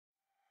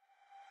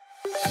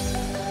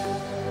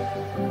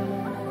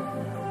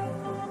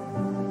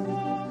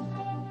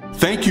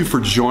Thank you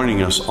for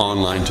joining us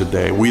online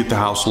today. We at the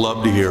house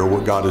love to hear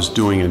what God is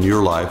doing in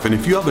your life. And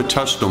if you have a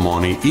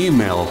testimony,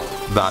 email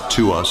that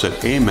to us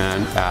at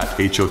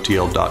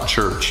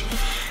amen@hotl.church.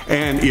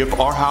 And if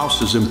our house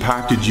has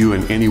impacted you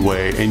in any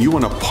way and you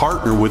want to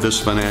partner with us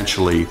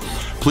financially,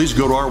 please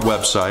go to our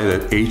website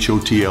at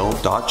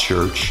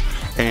hotl.church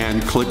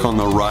and click on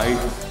the right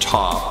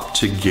top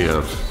to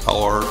give,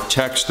 or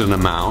text an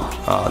amount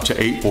to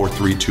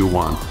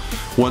 84321.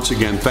 Once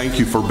again, thank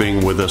you for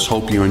being with us.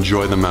 Hope you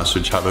enjoy the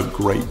message. Have a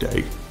great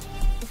day.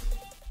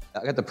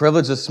 I got the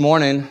privilege this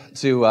morning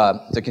to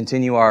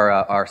continue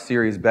our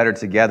series, Better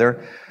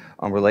Together,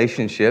 on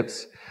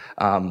relationships.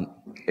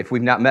 If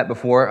we've not met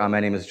before, my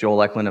name is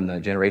Joel Ecklund. I'm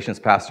the Generations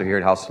Pastor here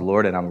at House of the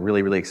Lord, and I'm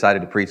really, really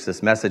excited to preach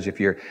this message. If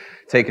you're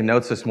taking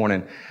notes this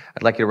morning,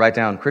 I'd like you to write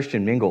down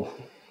Christian Mingle.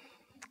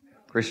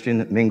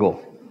 Christian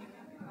Mingle.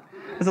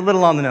 It's a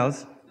little on the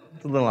nose.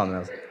 I'm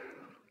going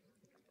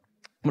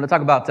to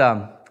talk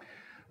about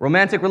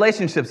romantic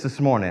relationships this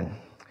morning.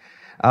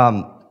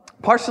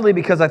 Partially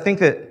because I think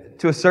that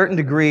to a certain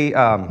degree,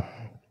 can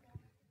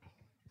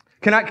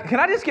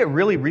I just get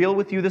really real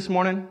with you this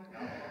morning?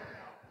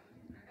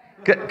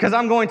 Because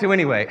I'm going to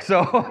anyway, so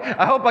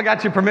I hope I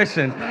got your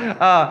permission.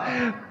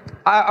 I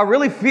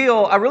really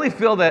feel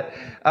that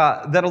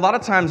that a lot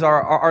of times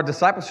our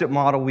discipleship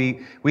model,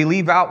 we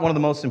leave out one of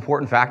the most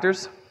important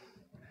factors.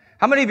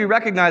 How many of you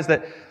recognize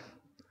that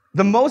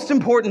the most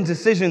important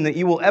decision that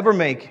you will ever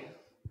make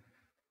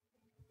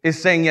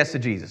is saying yes to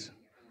Jesus?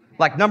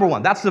 Like, number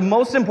one, that's the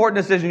most important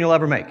decision you'll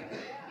ever make.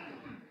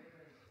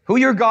 Who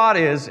your God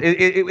is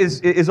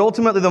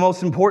ultimately the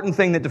most important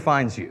thing that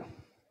defines you.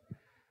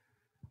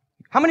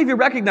 How many of you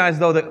recognize,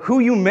 though, that who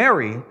you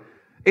marry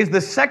is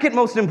the second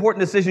most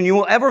important decision you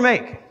will ever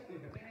make?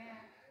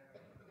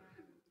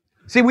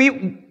 See,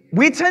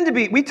 we tend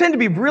to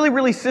be really,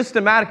 really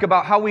systematic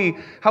about how we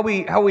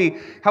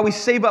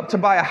save up to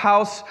buy a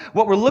house,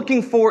 what we're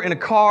looking for in a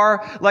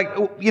car. Like,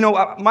 you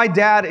know, my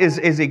dad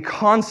is a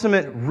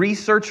consummate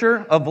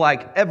researcher of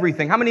like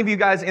everything. How many of you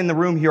guys in the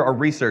room here are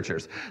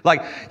researchers?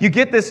 Like, you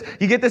get this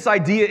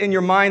idea in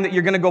your mind that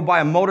you're going to go buy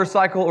a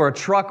motorcycle or a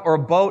truck or a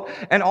boat,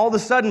 and all of a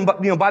sudden,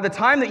 by the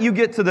time that you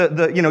get to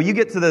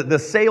the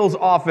sales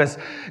office,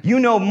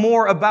 you know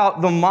more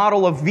about the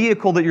model of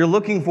vehicle that you're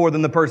looking for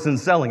than the person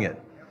selling it.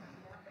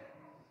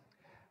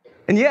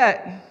 And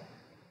yet,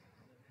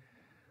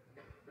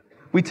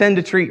 we tend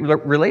to treat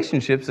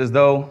relationships as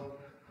though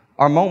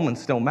our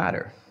moments don't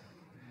matter.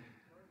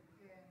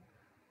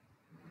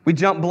 We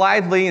jump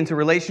blithely into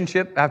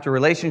relationship after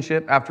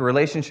relationship after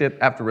relationship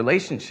after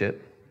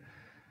relationship,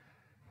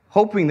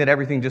 hoping that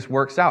everything just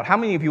works out. How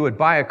many of you would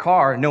buy a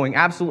car knowing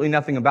absolutely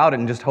nothing about it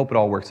and just hope it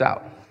all works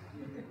out?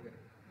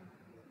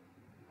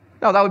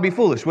 No, that would be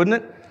foolish, wouldn't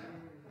it?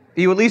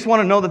 You at least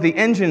want to know that the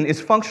engine is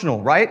functional,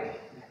 right?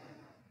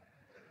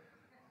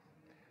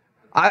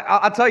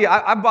 I'll tell you,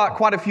 I bought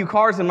quite a few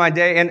cars in my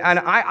day, and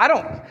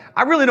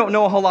I really don't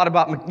know a whole lot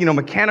about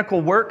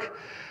mechanical work.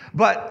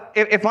 But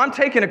if I'm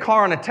taking a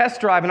car on a test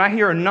drive and I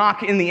hear a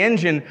knock in the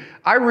engine,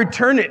 I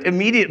return it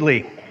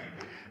immediately.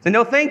 So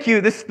no, thank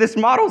you. This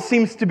model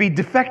seems to be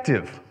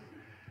defective.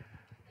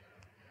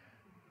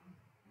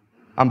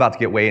 I'm about to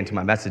get way into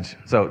my message,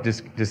 so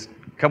just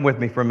come with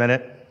me for a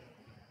minute.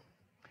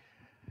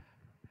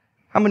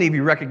 How many of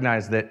you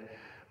recognize that?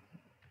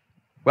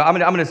 Well, I'm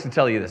going to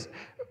tell you this.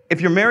 If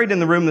you're married in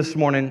the room this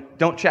morning,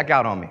 don't check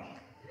out on me.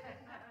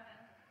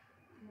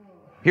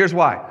 Here's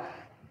why.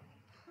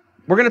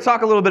 We're going to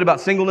talk a little bit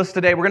about singleness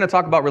today. We're going to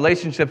talk about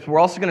relationships. We're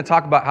also going to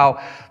talk about how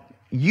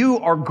you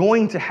are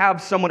going to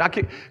have someone.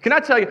 Can I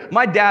tell you,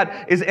 my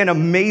dad is an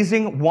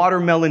amazing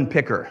watermelon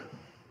picker.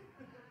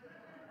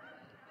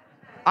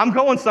 I'm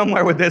going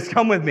somewhere with this.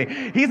 Come with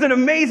me. He's an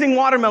amazing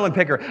watermelon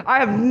picker. I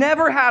have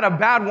never had a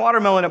bad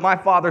watermelon at my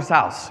father's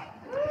house.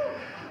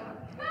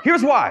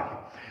 Here's why.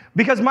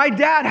 Because my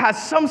dad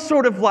has some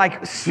sort of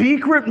like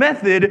secret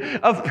method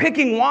of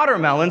picking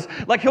watermelons.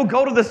 Like, he'll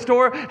go to the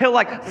store, he'll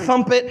like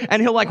thump it,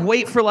 and he'll like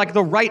wait for like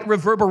the right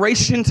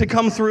reverberation to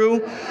come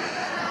through.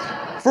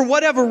 For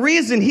whatever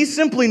reason, he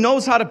simply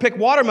knows how to pick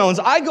watermelons.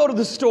 I go to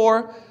the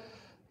store,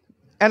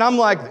 and I'm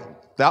like,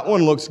 that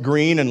one looks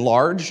green and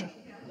large.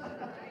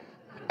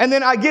 And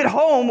then I get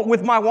home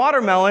with my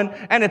watermelon,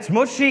 and it's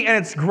mushy,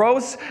 and it's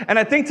gross, and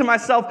I think to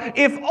myself,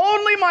 if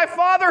only my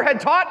father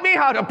had taught me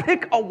how to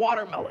pick a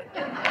watermelon.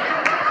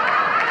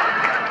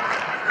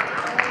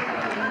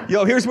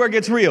 Yo, here's where it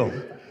gets real.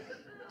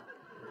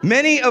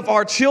 Many of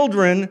our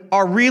children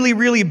are really,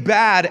 really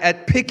bad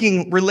at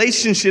picking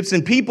relationships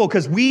and people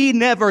because we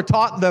never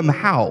taught them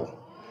how.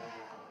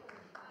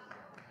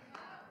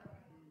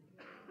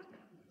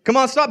 Come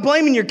on, stop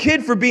blaming your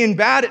kid for being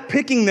bad at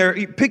picking their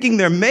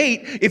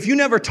mate if you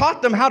never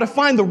taught them how to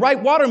find the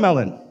right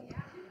watermelon.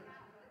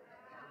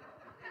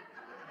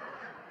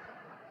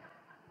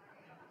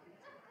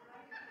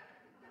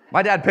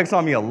 My dad picks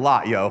on me a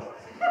lot, yo.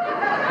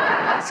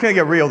 It's gonna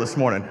get real this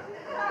morning.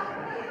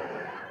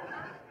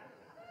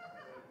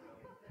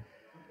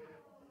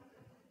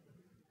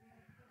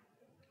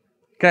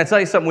 Can I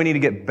tell you something we need to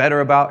get better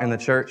about in the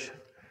church?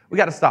 We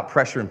got to stop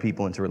pressuring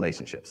people into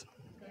relationships.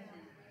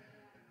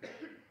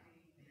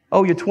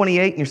 Oh, you're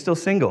 28 and you're still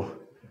single.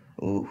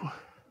 Ooh.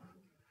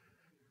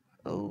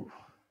 Oh.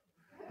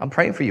 I'm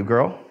praying for you,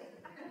 girl.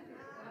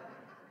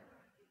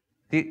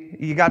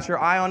 You got your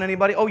eye on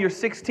anybody? Oh, you're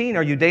 16.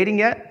 Are you dating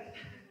yet?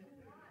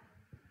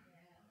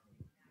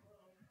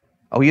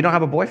 Oh, you don't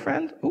have a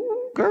boyfriend?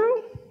 Ooh,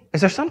 girl.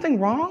 Is there something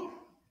wrong?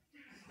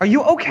 Are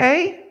you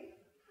okay?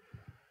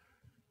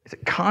 It's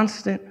a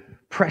constant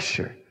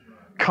pressure.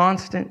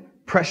 Constant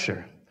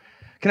pressure.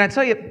 Can I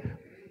tell you,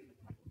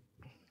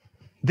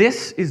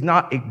 this is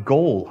not a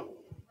goal.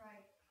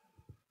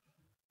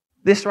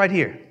 This right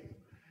here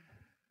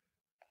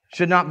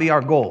should not be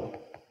our goal.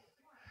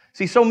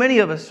 See, so many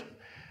of us,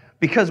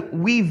 because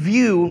we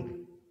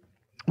view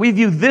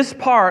this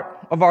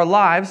part of our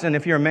lives, and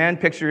if you're a man,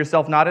 picture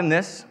yourself not in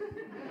this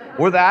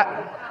or that.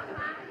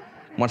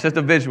 Well, it's just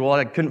a visual.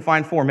 I couldn't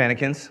find 4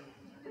 mannequins.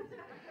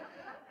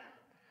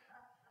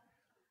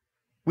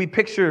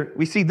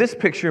 We see this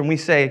picture and we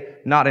say,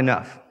 not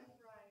enough.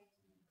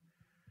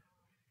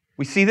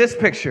 We see this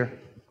picture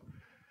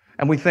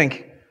and we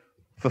think,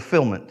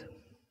 fulfillment.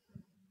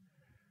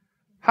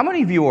 How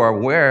many of you are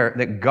aware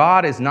that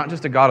God is not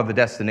just a God of the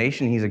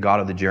destination, He's a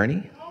God of the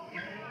journey?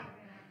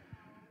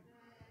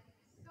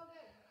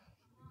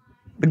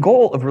 The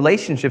goal of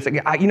relationships,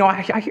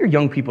 I hear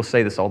young people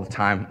say this all the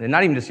time, and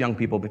not even just young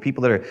people, but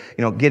people that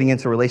are, getting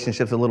into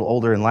relationships a little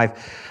older in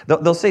life.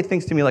 They'll say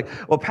things to me like,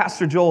 well,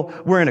 Pastor Joel,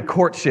 we're in a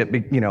courtship,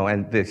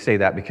 and they say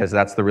that because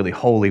that's the really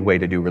holy way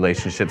to do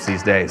relationships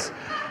these days.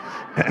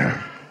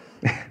 And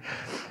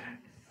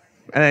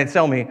they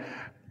tell me,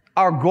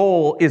 our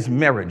goal is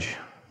marriage.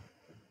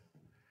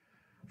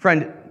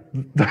 Friend,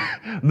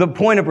 the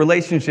point of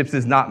relationships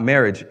is not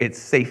marriage, it's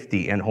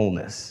safety and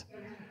wholeness.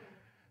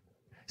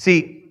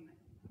 See,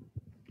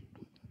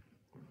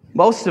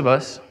 most of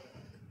us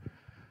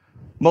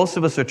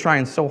are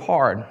trying so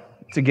hard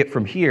to get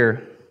from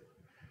here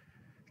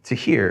to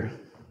here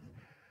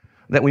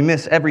that we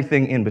miss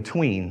everything in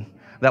between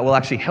that will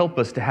actually help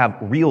us to have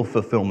real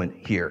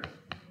fulfillment here.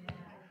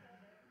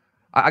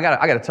 I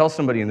got to tell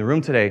somebody in the room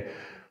today,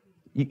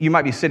 you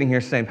might be sitting here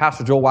saying,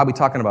 Pastor Joel, why are we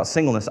talking about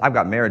singleness? I've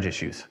got marriage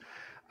issues.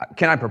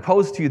 Can I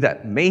propose to you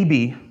that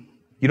maybe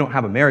you don't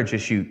have a marriage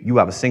issue, you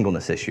have a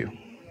singleness issue?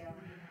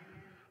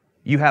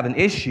 You have an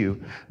issue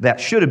that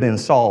should have been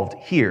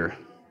solved here,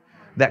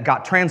 that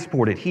got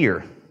transported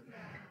here,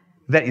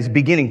 that is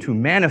beginning to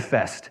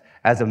manifest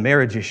as a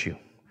marriage issue.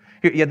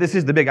 Yeah, this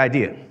is the big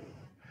idea.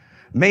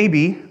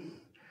 Maybe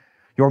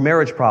your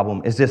marriage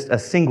problem is just a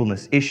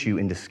singleness issue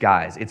in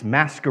disguise. It's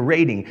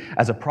masquerading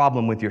as a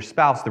problem with your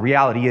spouse. The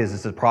reality is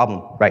it's a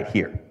problem right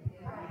here.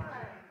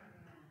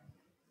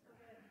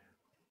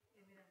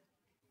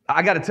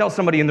 I got to tell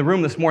somebody in the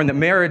room this morning that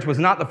marriage was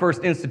not the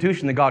first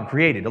institution that God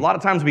created. A lot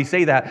of times we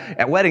say that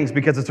at weddings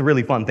because it's a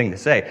really fun thing to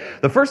say.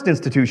 The first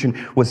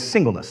institution was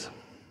singleness.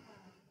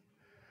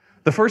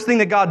 The first thing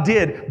that God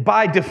did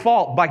by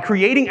default, by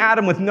creating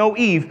Adam with no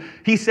Eve,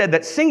 He said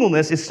that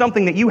singleness is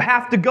something that you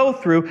have to go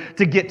through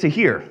to get to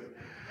here.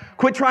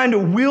 Quit trying to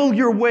will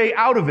your way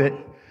out of it,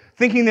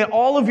 thinking that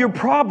all of your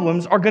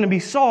problems are going to be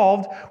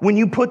solved when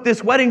you put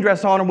this wedding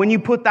dress on or when you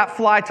put that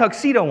fly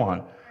tuxedo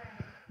on.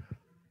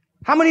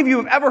 How many of you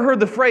have ever heard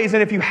the phrase,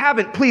 and if you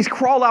haven't, please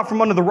crawl out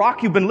from under the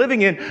rock you've been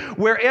living in,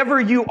 wherever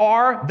you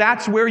are,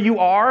 that's where you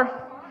are?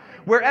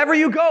 Wherever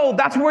you go,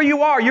 that's where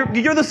you are.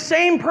 You're the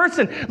same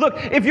person. Look,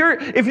 if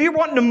you're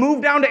wanting to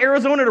move down to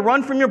Arizona to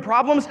run from your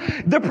problems,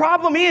 the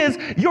problem is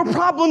your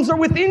problems are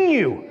within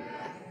you.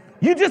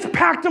 You just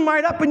packed them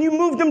right up and you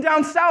moved them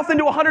down south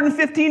into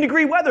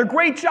 115-degree weather.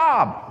 Great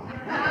job.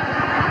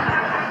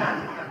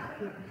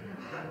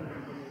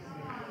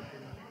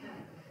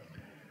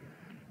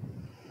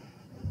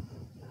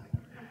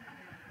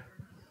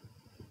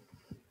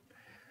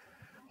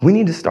 We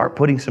need to start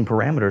putting some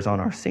parameters on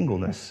our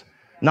singleness,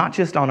 not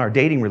just on our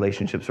dating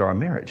relationships or our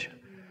marriage.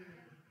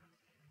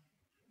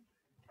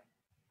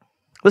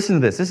 Listen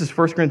to this. This is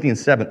 1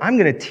 Corinthians 7. I'm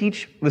going to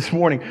teach this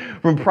morning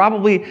from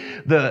probably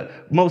the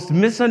most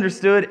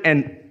misunderstood,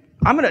 and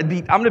I'm going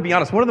to be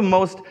honest, one of the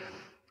most,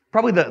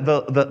 probably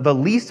the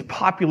least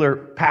popular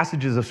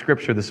passages of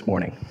Scripture this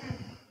morning.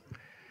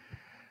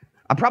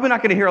 I'm probably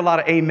not going to hear a lot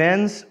of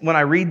amens when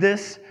I read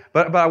this,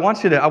 but I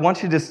want you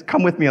to just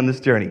come with me on this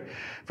journey.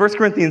 1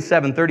 Corinthians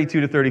 7, 32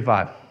 to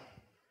 35. It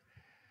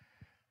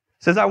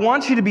says, I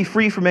want you to be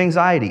free from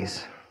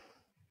anxieties.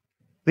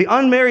 The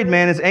unmarried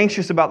man is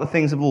anxious about the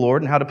things of the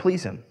Lord and how to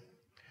please Him.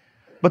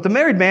 But the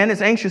married man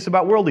is anxious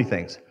about worldly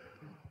things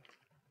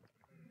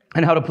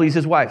and how to please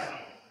his wife.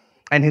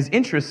 And his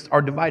interests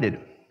are divided.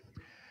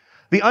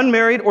 The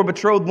unmarried or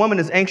betrothed woman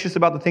is anxious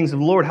about the things of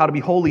the Lord, how to be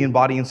holy in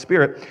body and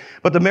spirit.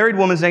 But the married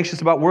woman is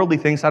anxious about worldly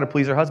things, how to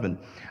please her husband.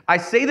 I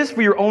say this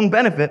for your own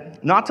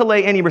benefit, not to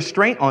lay any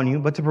restraint on you,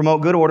 but to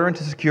promote good order and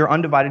to secure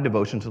undivided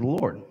devotion to the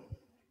Lord.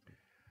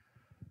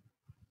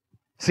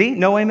 See?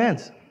 No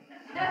amens.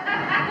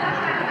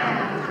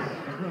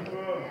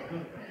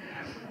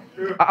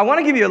 I want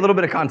to give you a little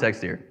bit of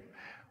context here.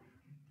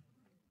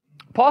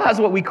 Paul has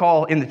what we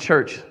call in the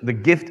church the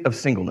gift of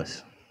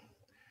singleness.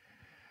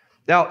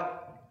 Now,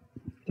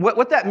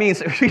 what that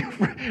means,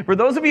 for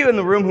those of you in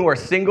the room who are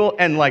single,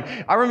 and like,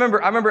 I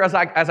remember as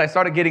I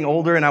started getting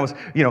older and I was,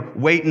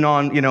 waiting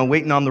on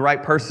the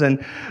right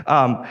person,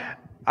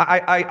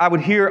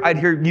 I'd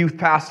hear youth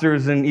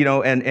pastors and,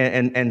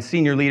 and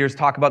senior leaders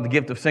talk about the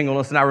gift of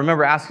singleness. And I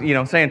remember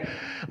asking, saying,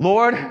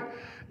 Lord,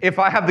 if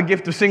I have the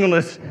gift of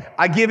singleness,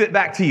 I give it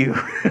back to you.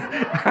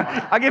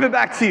 I give it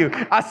back to you.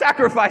 I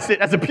sacrifice it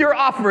as a pure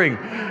offering.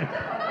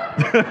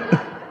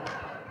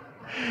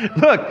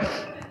 Look,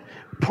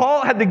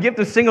 Paul had the gift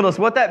of singleness.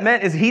 What that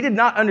meant is he did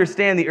not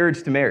understand the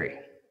urge to marry.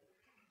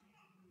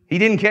 He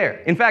didn't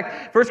care. In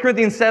fact, 1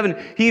 Corinthians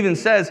 7, he even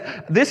says,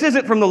 this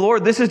isn't from the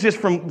Lord, this is just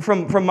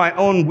from my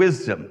own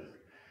wisdom.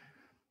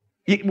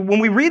 When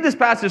we read this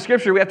passage of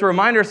Scripture, we have to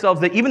remind ourselves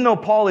that even though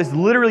Paul is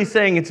literally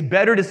saying it's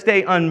better to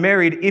stay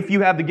unmarried if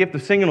you have the gift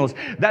of singleness,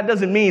 that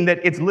doesn't mean that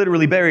it's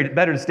literally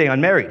better to stay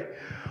unmarried.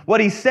 What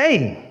he's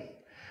saying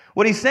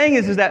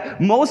is that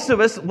most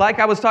of us, like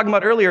I was talking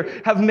about earlier,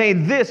 have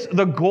made this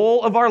the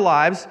goal of our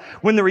lives,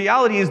 when the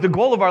reality is the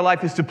goal of our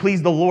life is to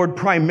please the Lord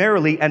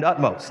primarily and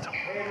utmost.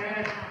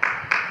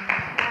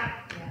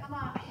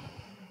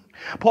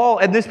 Paul,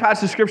 in this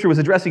passage of Scripture, was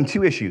addressing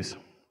two issues.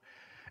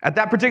 At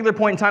that particular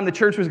point in time, the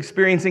church was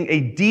experiencing a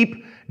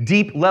deep,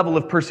 deep level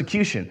of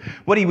persecution.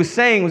 What he was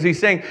saying,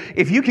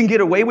 if you can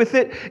get away with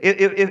it,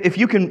 if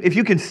you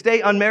can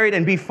stay unmarried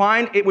and be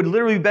fine, it would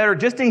literally be better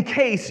just in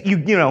case you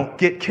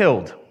get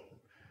killed.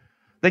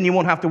 Then you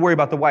won't have to worry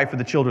about the wife or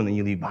the children that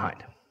you leave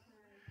behind.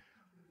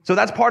 So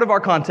that's part of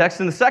our context.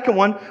 And the second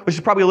one, which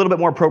is probably a little bit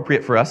more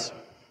appropriate for us,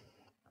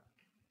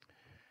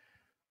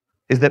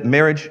 is that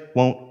marriage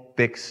won't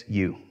fix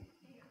you.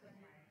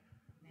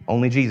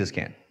 Only Jesus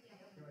can.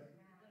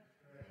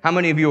 How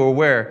many of you are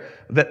aware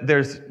that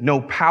there's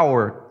no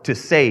power to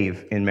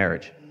save in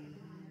marriage?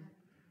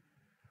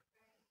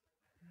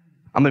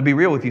 I'm going to be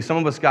real with you. Some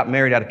of us got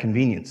married out of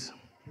convenience.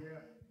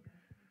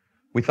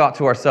 We thought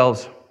to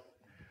ourselves,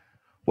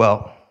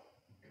 well,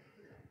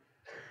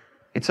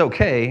 it's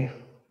okay.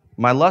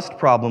 My lust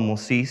problem will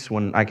cease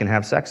when I can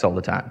have sex all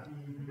the time.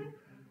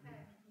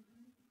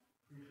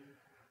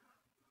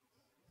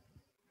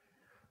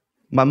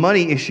 My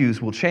money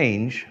issues will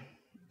change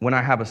when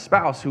I have a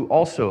spouse who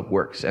also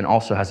works and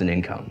also has an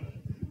income.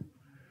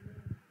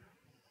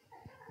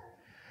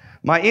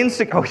 My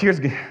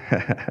insecurity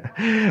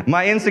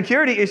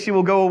issue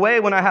will go away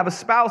when I have a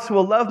spouse who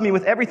will love me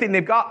with everything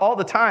they've got all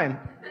the time.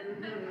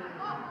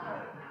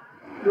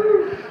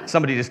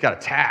 Somebody just got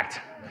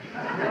attacked.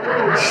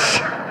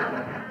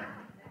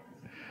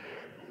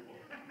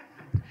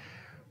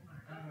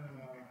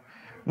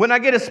 When I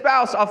get a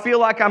spouse, I'll feel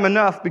like I'm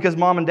enough because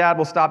mom and dad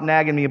will stop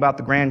nagging me about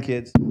the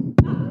grandkids.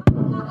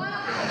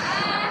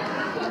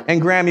 And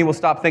Grammy will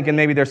stop thinking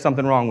maybe there's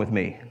something wrong with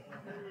me.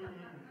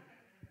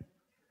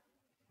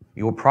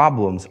 Your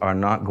problems are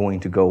not going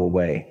to go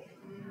away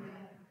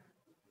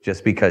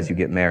just because you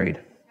get married.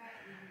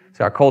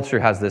 So our culture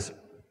has this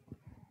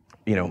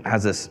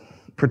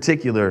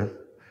particular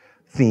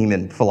theme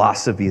and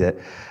philosophy that,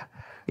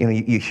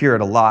 you hear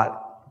it a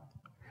lot.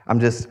 I'm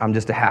just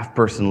a half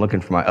person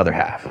looking for my other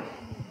half.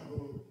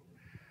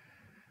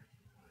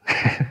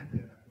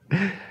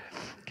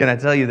 Can I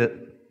tell you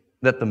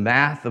that the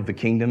math of the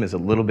kingdom is a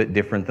little bit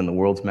different than the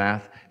world's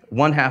math?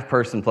 1/2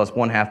 person plus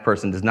 1/2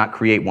 person does not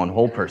create one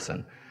whole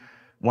person.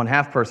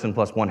 1/2 person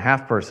plus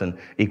 1/2 person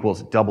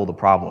equals double the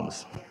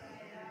problems.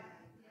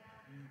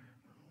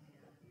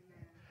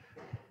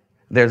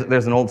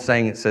 There's an old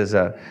saying that says,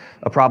 a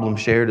problem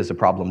shared is a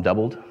problem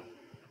doubled.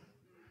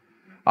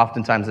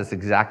 Oftentimes that's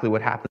exactly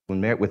what happens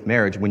with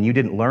marriage when you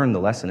didn't learn the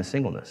lesson of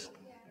singleness.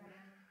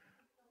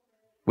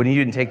 When you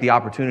didn't take the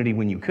opportunity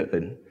when you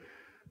could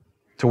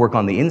to work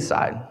on the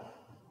inside.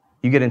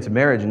 You get into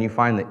marriage and you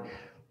find that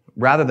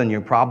rather than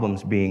your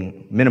problems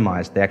being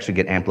minimized, they actually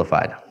get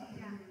amplified.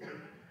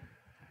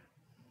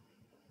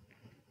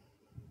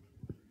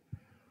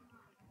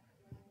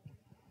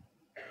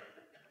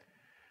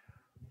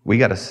 We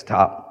got to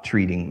stop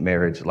treating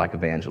marriage like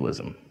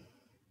evangelism.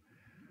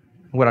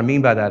 What I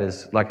mean by that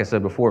is, like I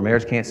said before,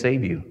 marriage can't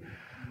save you.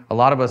 A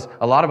lot of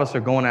us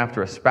are going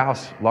after a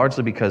spouse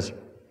largely because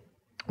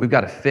we've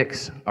got to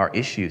fix our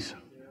issues.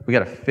 We got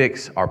to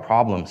fix our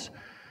problems.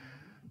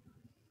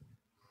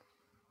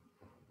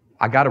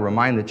 I got to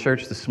remind the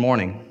church this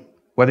morning,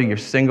 whether you're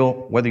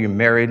single, whether you're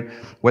married,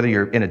 whether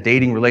you're in a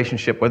dating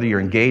relationship, whether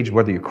you're engaged,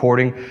 whether you're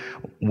courting,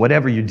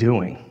 whatever you're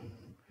doing,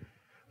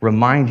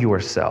 remind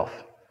yourself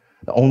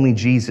that only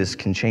Jesus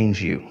can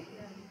change you.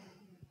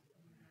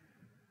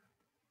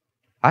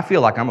 I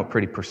feel like I'm a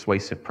pretty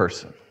persuasive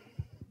person.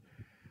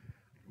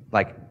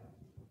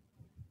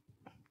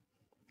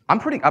 I'm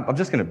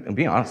just going to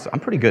be honest, I'm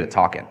pretty good at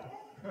talking.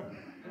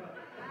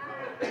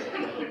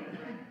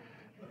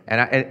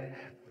 And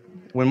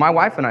when my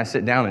wife and I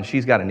sit down and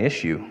she's got an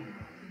issue,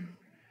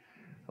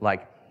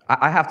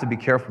 I have to be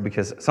careful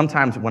because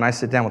sometimes when I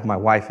sit down with my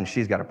wife and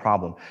she's got a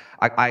problem,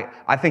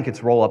 I think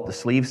it's roll up the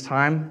sleeves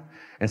time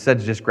instead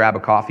of just grab a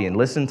coffee and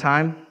listen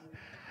time.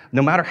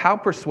 no matter how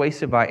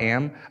persuasive I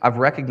am, I've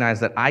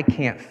recognized that I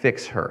can't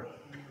fix her.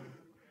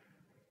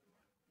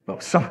 Well,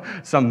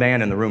 some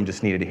man in the room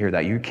just needed to hear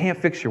that. You can't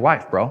fix your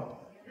wife, bro.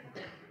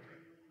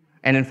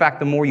 And in fact,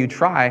 the more you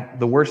try,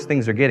 the worse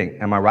things are getting.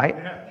 Am I right?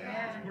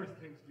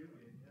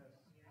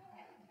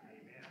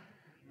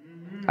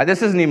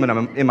 This isn't even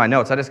in my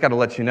notes. I just got to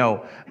let you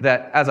know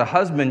that as a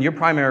husband, your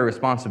primary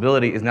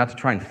responsibility is not to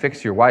try and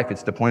fix your wife.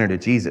 It's to point her to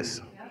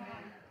Jesus.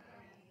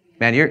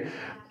 Man,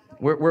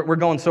 we're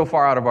going so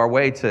far out of our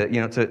way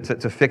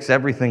to fix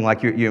everything.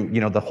 Like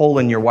the hole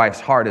in your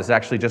wife's heart is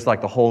actually just like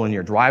the hole in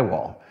your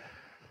drywall.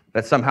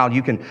 That somehow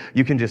you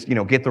can just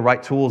get the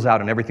right tools out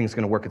and everything's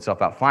going to work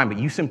itself out fine. But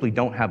you simply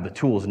don't have the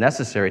tools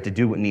necessary to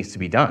do what needs to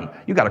be done.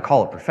 You got to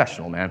call a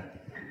professional, man.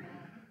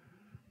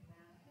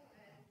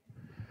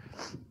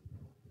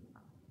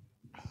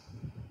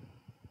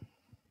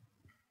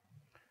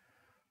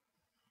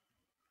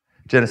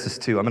 Genesis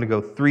 2. I'm going to go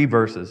 3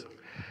 verses.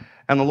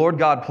 And the Lord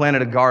God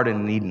planted a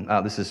garden in Eden.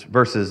 This is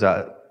verses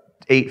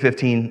 8,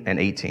 15, and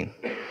 18.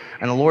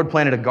 And the Lord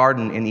planted a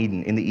garden in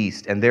Eden in the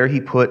east, and there he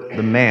put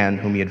the man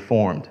whom he had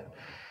formed.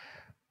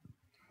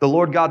 The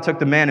Lord God took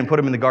the man and put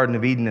him in the Garden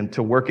of Eden and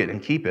to work it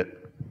and keep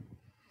it.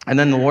 And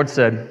then the Lord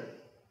said,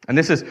 and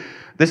this is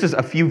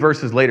a few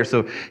verses later.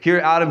 So here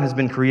Adam has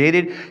been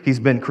created. He's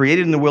been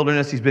created in the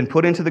wilderness. He's been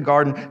put into the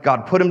garden.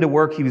 God put him to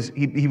work. He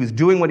was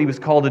doing what he was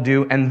called to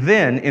do. And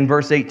then in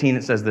verse 18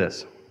 it says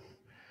this: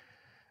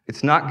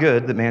 "It's not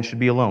good that man should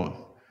be alone.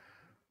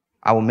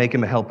 I will make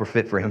him a helper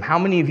fit for him." How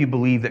many of you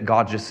believe that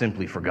God just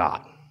simply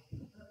forgot?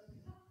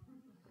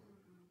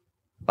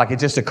 Like it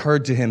just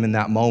occurred to him in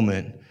that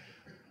moment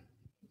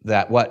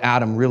that what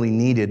Adam really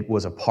needed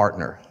was a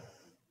partner.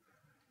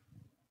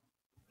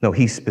 No,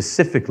 he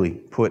specifically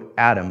put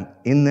Adam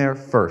in there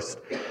first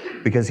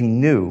because he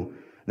knew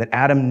that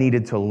Adam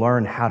needed to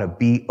learn how to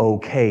be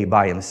okay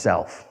by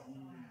himself.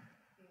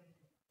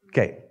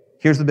 Okay,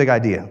 here's the big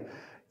idea.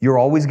 You're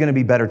always going to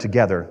be better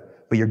together,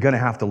 but you're going to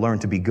have to learn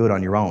to be good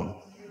on your own.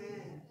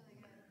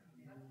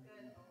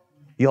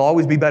 You'll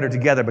always be better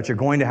together, but you're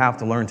going to have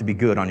to learn to be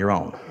good on your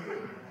own.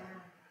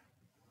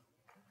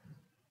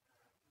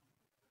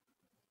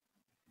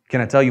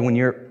 Can I tell you, when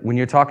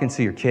you're talking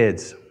to your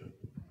kids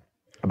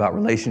about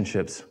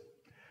relationships,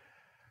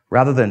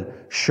 rather than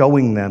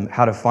showing them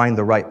how to find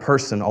the right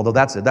person, although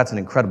that's an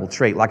incredible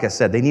trait, like I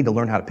said, they need to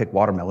learn how to pick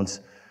watermelons.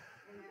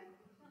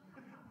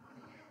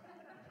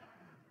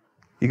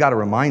 You got to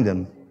remind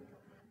them,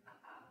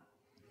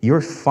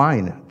 you're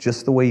fine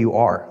just the way you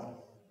are.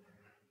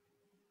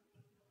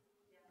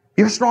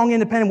 You're a strong,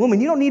 independent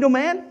woman. You don't need a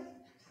man.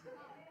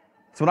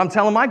 That's what I'm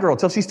telling my girl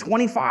till she's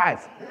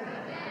 25.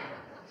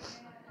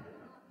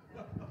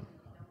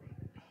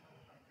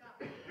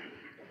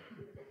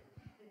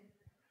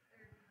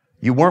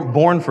 You weren't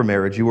born for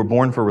marriage. You were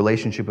born for a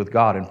relationship with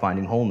God and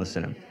finding wholeness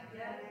in Him.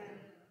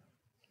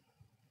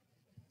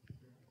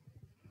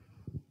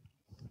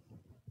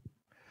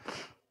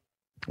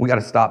 We got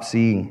to stop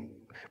seeing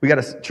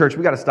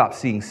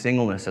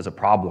singleness as a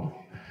problem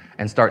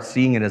and start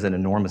seeing it as an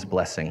enormous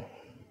blessing.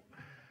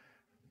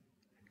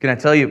 Can I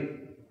tell you,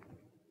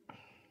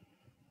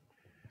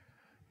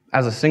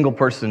 as a single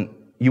person,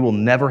 you will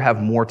never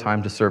have more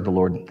time to serve the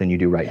Lord than you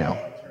do right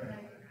now.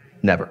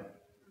 Never.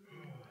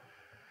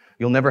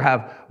 You'll never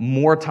have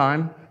more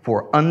time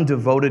for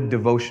undevoted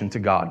devotion to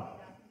God.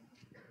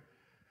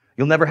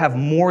 You'll never have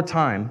more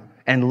time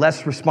and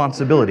less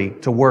responsibility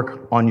to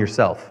work on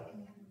yourself.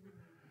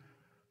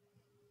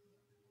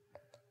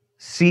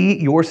 See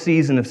your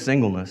season of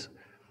singleness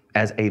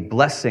as a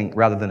blessing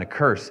rather than a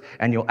curse,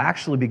 and you'll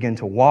actually begin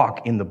to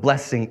walk in the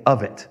blessing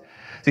of it.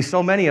 See,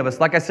 so many of us,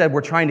 like I said, we're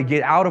trying to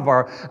get out of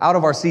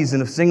our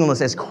season of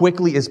singleness as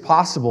quickly as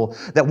possible,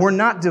 that we're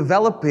not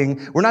developing,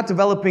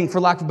 for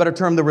lack of a better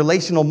term, the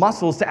relational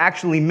muscles to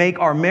actually make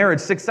our marriage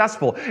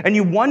successful. And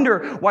you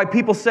wonder why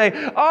people say,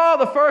 "Oh,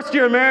 the first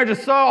year of marriage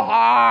is so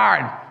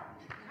hard."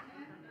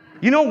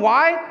 You know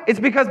why? It's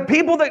because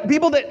people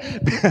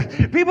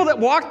that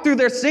walked through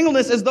their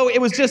singleness as though it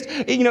was just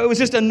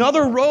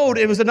another road,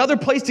 it was another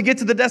place to get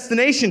to the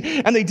destination,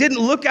 and they didn't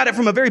look at it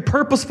from a very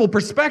purposeful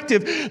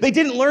perspective. They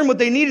didn't learn what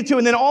they needed to,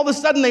 and then all of a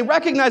sudden they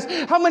recognize,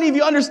 how many of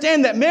you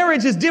understand that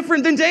marriage is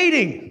different than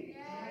dating?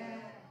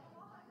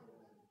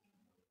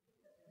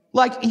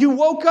 Like, you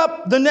woke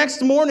up the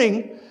next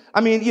morning,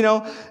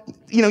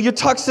 your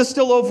tux is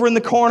still over in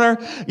the corner.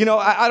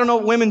 I don't know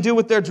what women do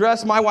with their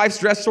dress. My wife's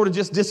dress sort of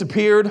just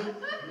disappeared.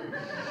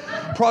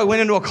 Probably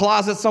went into a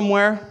closet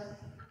somewhere.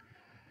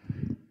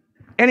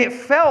 And it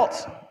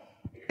felt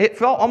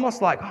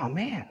almost like, oh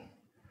man,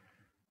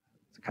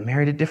 I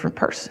married a different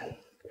person.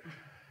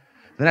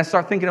 Then I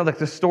start thinking of like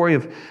the story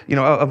of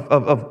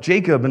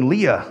Jacob and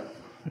Leah,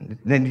 and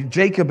then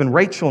Jacob and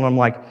Rachel, and I'm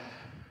like,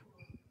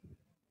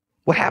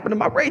 what happened to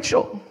my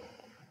Rachel?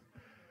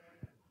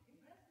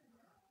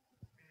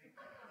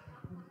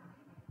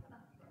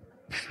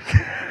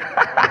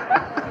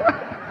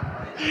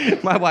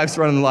 My wife's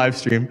running the live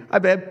stream. Hi,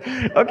 babe.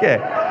 Okay.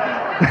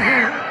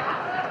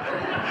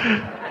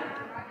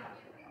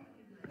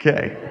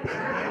 Okay.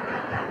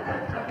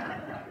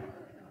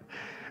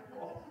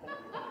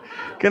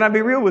 Can I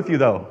be real with you,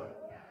 though?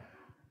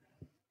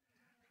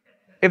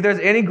 If there's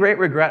any great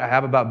regret I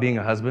have about being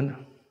a husband,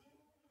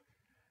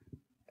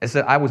 it's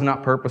that I was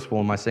not purposeful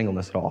in my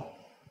singleness at all.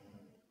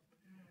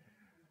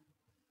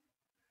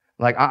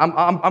 Like,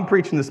 I'm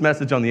preaching this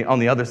message on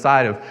the other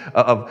side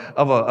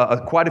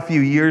of quite a few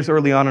years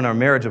early on in our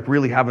marriage of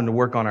really having to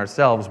work on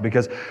ourselves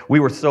because we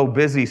were so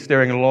busy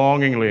staring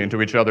longingly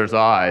into each other's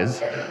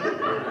eyes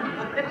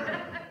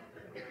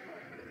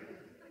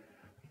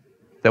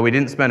that we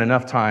didn't spend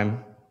enough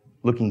time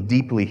looking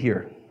deeply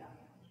here.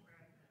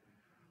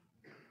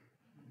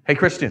 Hey,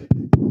 Christian,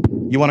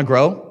 you want to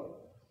grow?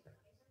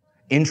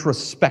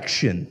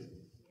 Introspection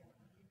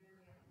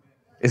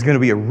is going to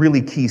be a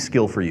really key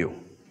skill for you.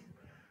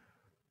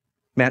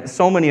 Man,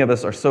 so many of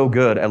us are so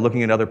good at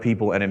looking at other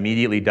people and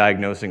immediately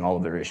diagnosing all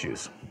of their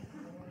issues.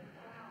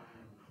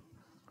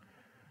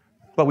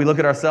 But we look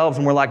at ourselves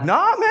and we're like,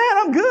 nah, man,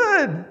 I'm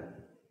good.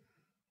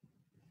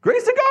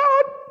 Grace of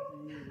God.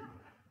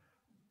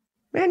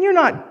 Man, you're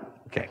not.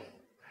 Okay.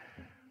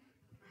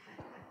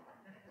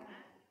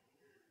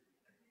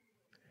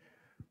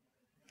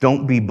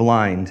 Don't be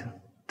blind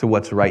to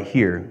what's right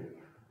here,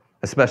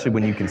 especially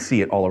when you can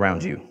see it all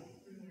around you.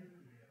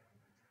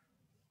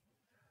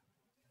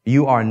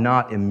 You are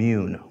not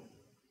immune.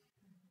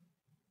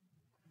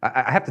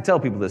 I have to tell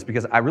people this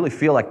because I really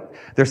feel like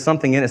there's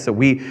something in us that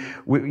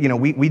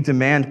we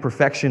demand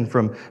perfection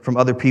from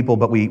other people,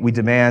 but we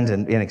demand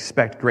and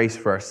expect grace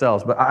for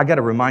ourselves. But I got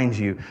to remind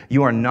you,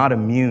 you are not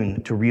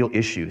immune to real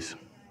issues.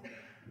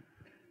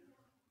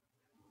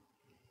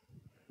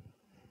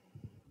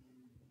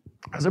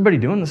 How's everybody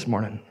doing this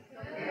morning?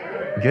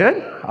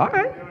 Good? All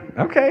right.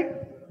 Okay.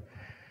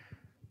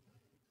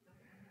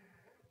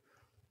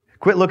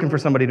 Quit looking for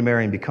somebody to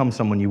marry and become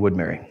someone you would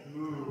marry.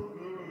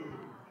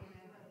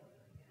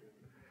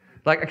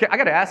 Like, I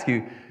got to ask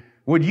you,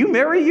 would you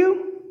marry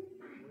you?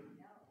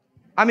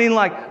 I mean,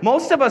 like,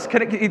 most of us,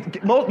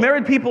 most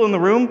married people in the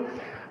room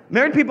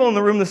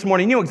this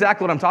morning, you know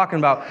exactly what I'm talking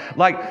about.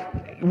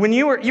 Like, when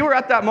you were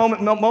at that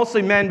moment,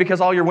 mostly men,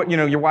 because all your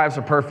wives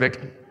are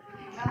perfect.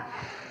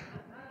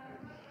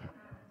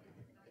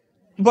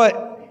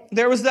 But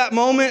there was that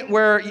moment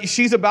where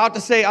she's about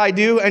to say, I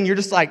do, and you're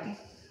just like,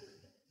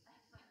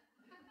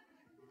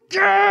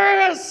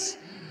 yes!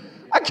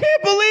 I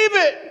can't believe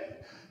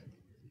it!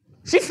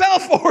 She fell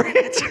for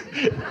it.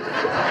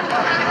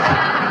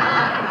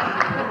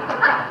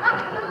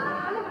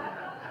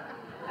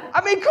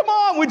 I mean, come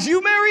on, would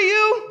you marry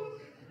you?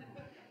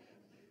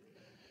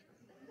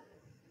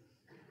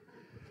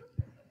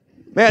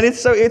 Man,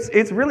 it's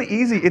really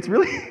easy.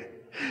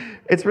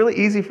 It's really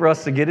easy for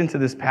us to get into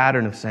this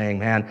pattern of saying,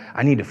 man,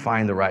 I need to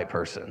find the right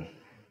person.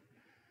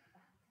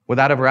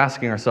 Without ever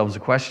asking ourselves the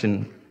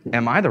question,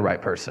 am I the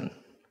right person?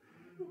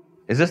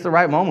 Is this the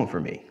right moment for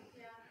me?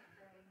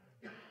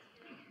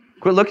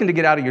 Quit looking to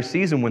get out of your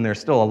season when there's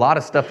still a lot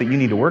of stuff that you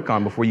need to work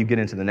on before you get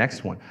into the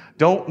next one.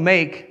 Don't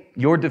make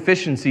your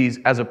deficiencies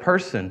as a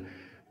person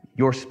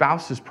your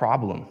spouse's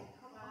problem.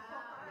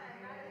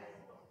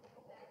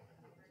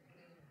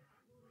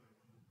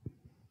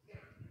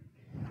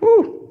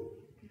 Whew.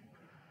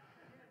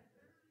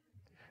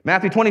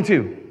 Matthew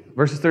 22,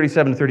 verses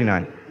 37 to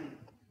 39.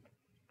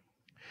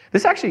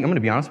 This actually, I'm going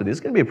to be honest with you, this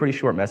is going to be a pretty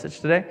short message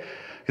today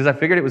because I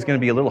figured it was going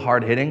to be a little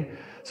hard-hitting.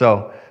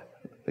 So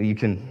you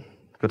can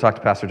go talk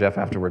to Pastor Jeff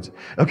afterwards.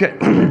 Okay.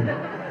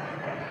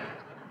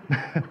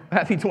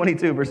 Matthew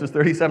 22, verses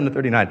 37 to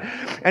 39.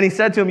 And he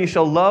said to him, you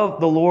shall love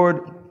the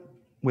Lord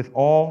with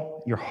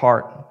all your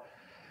heart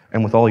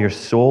and with all your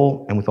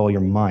soul and with all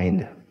your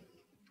mind.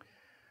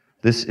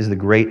 This is the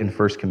great and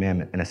first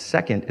commandment. And a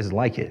second is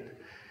like it.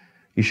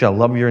 You shall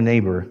love your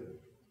neighbor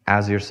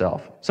as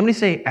yourself. Somebody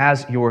say,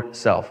 as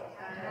yourself.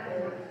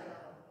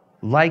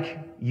 Like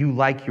you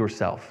like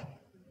yourself.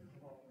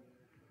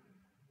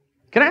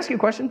 Can I ask you a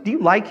question? Do you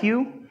like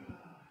you?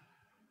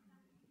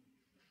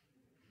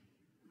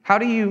 How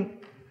do you...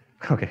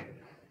 Okay.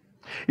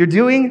 You're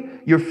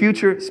doing your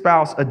future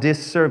spouse a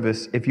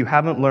disservice if you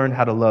haven't learned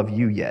how to love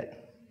you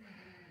yet.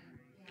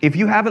 If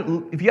you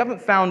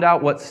haven't found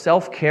out what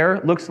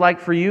self-care looks like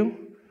for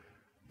you,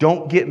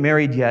 don't get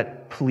married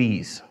yet,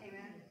 please.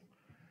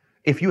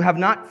 If you've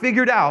not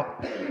figured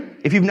out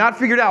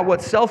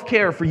what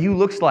self-care for you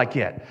looks like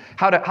yet,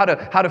 how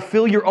to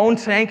fill your own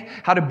tank,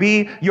 how to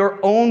be your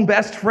own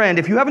best friend,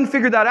 if you haven't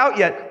figured that out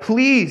yet,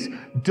 please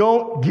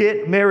don't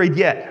get married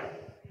yet.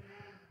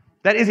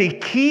 That is a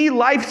key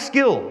life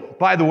skill,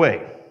 by the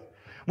way.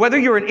 Whether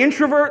you're an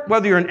introvert,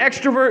 whether you're an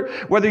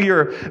extrovert, whether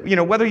you're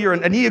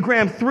an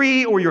Enneagram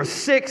 3 or you're a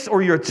 6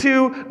 or you're a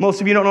 2,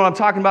 most of you don't know what I'm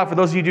talking about. For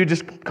those of you who do,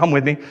 just come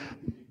with me.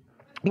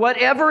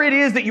 Whatever it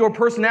is that your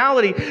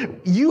personality,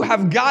 you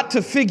have got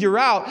to figure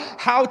out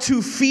how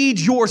to feed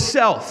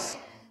yourself.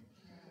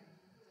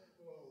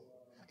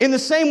 In the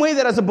same way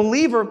that as a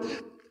believer,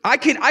 I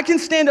can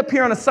stand up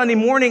here on a Sunday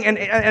morning and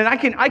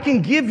I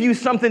can give you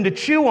something to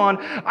chew on.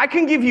 I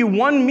can give you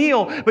one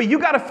meal, but you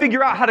got to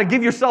figure out how to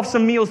give yourself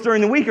some meals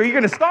during the week or you're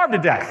going to starve to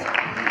death.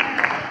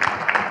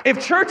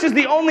 If church is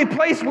the only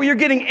place where you're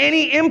getting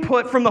any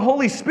input from the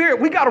Holy Spirit,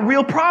 we got a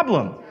real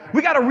problem.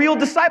 We got a real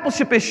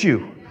discipleship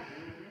issue.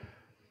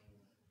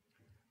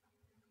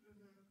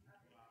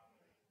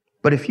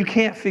 But if you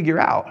can't figure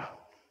out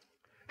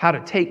how to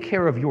take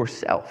care of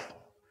yourself,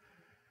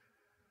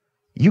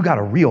 you got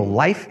a real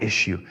life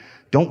issue.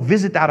 Don't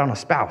visit that on a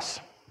spouse.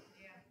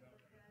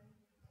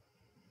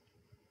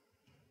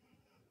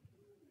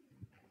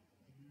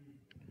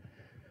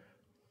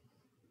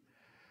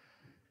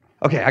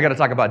 Okay, I got to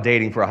talk about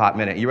dating for a hot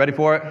minute. You ready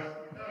for it?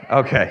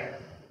 Okay.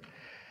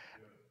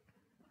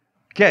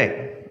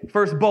 Okay,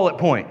 first bullet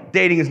point.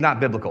 Dating is not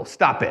biblical.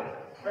 Stop it.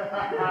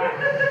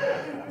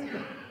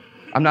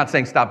 I'm not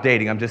saying stop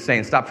dating. I'm just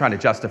saying stop trying to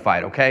justify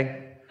it,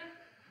 okay?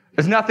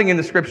 There's nothing in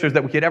the scriptures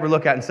that we could ever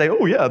look at and say,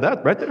 oh yeah,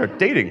 that right there,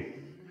 dating.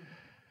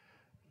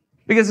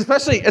 Because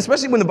especially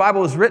when the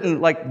Bible was written,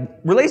 like,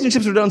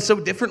 relationships were done so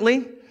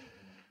differently.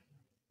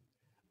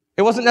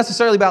 It wasn't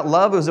necessarily about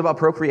love, it was about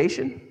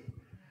procreation.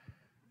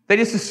 They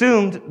just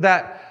assumed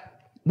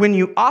that when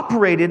you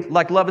operated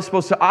like love is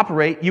supposed to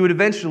operate, you would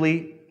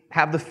eventually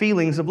have the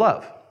feelings of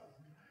love.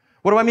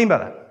 What do I mean by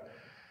that?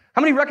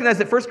 How many recognize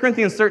that 1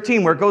 Corinthians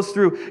 13, where it goes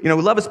through,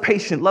 love is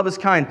patient, love is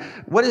kind.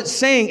 What it's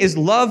saying is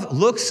love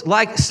looks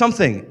like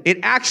something. It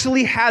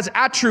actually has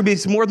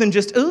attributes more than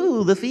just,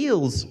 ooh, the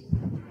feels.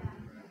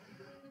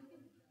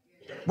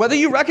 Whether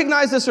you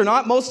recognize this or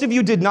not, most of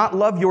you did not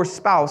love your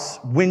spouse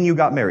when you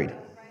got married.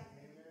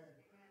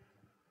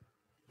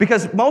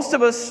 Because most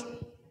of us,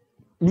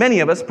 many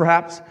of us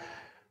perhaps,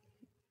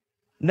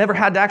 never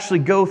had to actually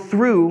go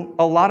through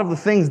a lot of the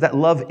things that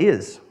love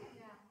is.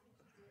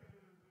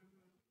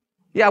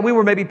 Yeah, we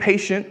were maybe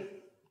patient.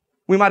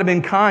 We might have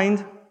been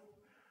kind.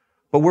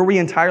 But were we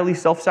entirely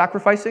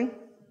self-sacrificing?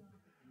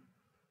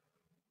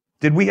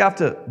 Did we have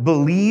to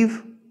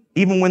believe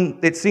even when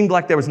it seemed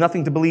like there was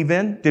nothing to believe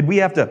in? Did we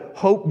have to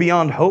hope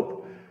beyond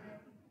hope?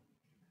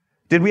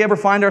 Did we ever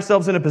find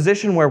ourselves in a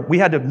position where we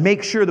had to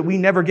make sure that we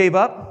never gave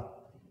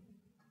up?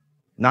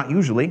 Not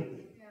usually.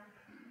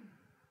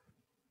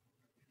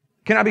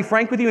 Can I be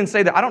frank with you and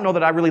say that I don't know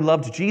that I really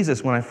loved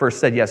Jesus when I first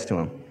said yes to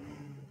him?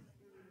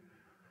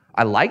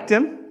 I liked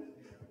him.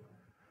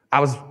 I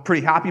was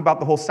pretty happy about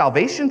the whole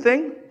salvation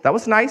thing. That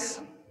was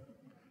nice.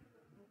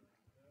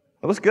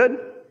 That was good.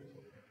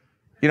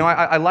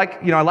 I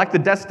like the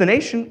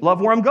destination,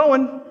 love where I'm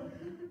going.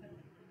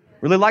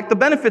 Really like the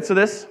benefits of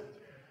this.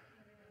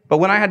 But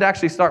when I had to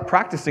actually start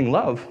practicing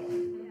love,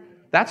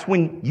 that's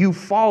when you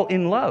fall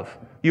in love.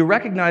 You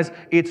recognize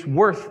it's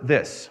worth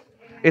this.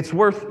 It's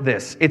worth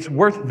this. It's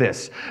worth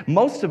this.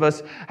 Most of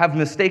us have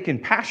mistaken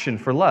passion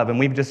for love, and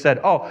we've just said,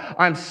 oh,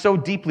 I'm so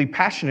deeply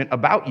passionate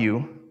about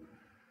you,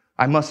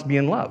 I must be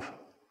in love.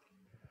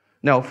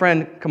 No,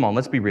 friend, come on,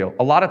 let's be real.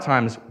 A lot of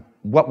times,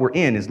 what we're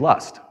in is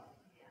lust,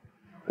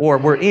 or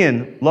we're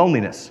in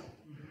loneliness.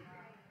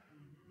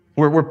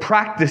 We're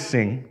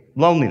practicing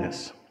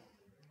loneliness.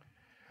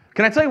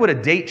 Can I tell you what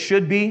a date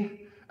should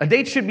be? A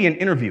date should be an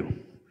interview.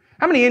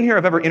 How many in here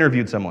have ever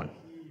interviewed someone?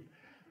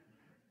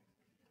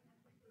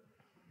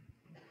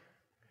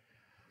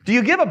 Do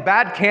you give a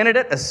bad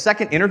candidate a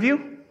second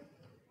interview?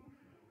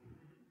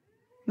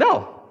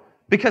 No,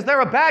 because they're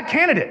a bad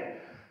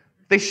candidate.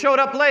 They showed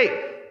up late.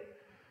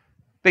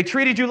 They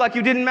treated you like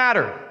you didn't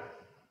matter.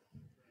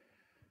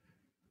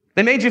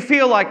 They made you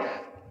feel like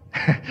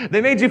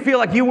they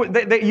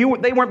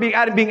weren't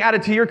being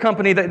added to your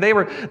company. That they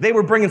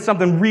were bringing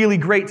something really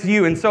great to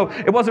you, and so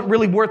it wasn't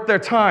really worth their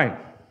time.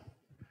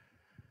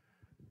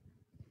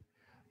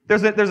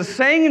 There's a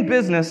saying in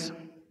business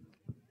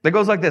that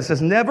goes like this: it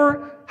says,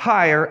 never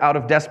hire out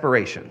of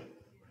desperation.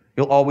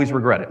 You'll always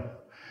regret it.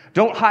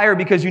 Don't hire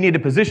because you need a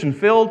position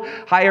filled.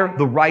 Hire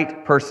the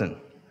right person.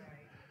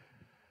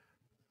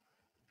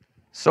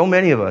 So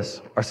many of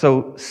us are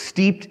so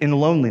steeped in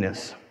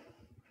loneliness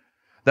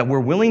that we're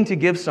willing to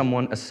give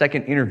someone a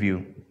second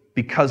interview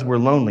because we're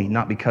lonely,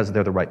 not because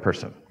they're the right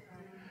person.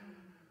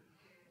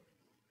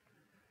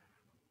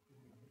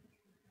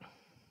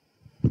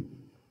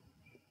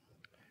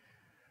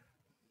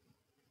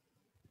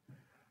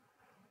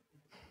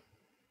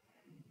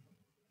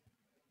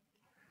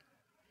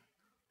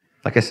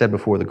 Like I said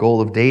before, the goal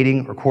of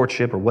dating or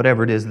courtship or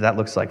whatever it is that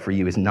looks like for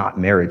you is not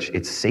marriage.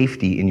 It's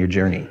safety in your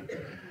journey.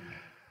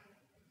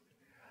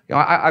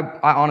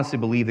 I honestly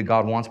believe that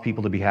God wants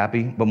people to be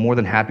happy, but more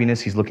than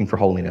happiness, He's looking for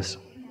holiness.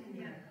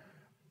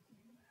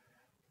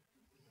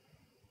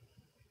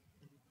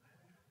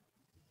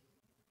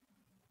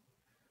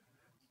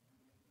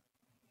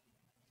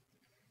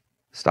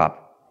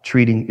 Stop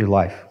treating your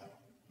life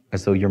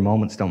as though your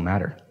moments don't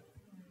matter.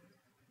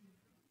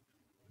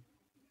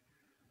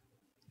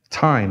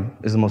 Time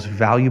is the most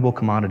valuable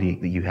commodity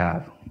that you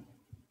have.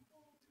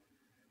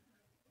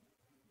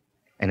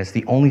 And it's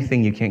the only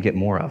thing you can't get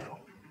more of.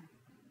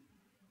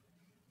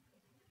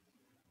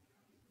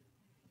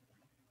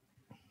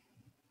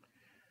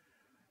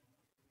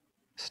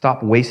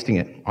 Stop wasting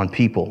it on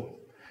people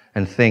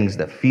and things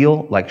that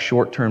feel like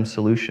short-term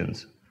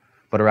solutions,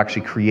 but are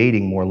actually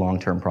creating more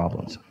long-term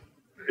problems.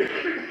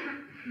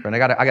 Friend, I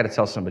got to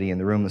tell somebody in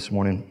the room this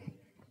morning.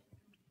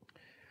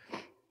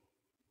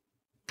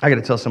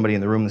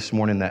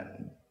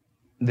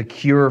 the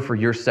cure for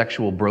your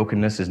sexual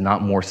brokenness is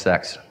not more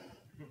sex,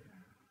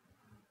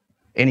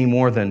 any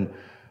more than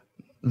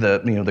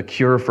the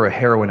cure for a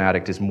heroin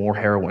addict is more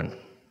heroin.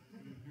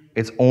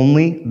 It's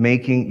only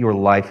making your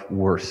life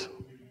worse.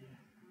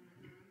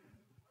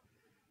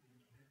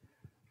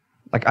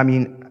 Like, I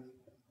mean,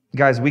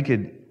 guys, we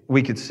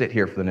could sit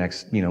here for the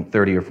next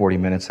 30 or 40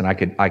 minutes, and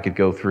I could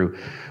go through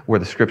where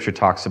the scripture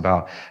talks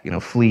about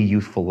flee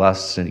youthful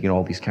lusts and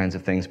all these kinds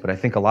of things. But I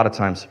think a lot of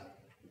times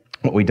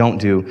what we don't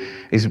do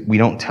is we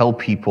don't tell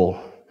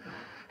people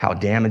how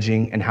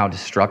damaging and how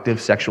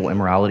destructive sexual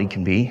immorality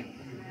can be.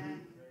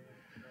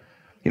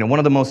 One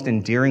of the most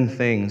endearing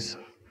things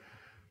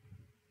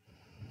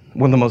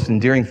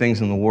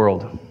in the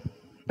world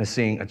is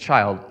seeing a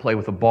child play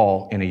with a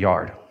ball in a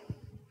yard.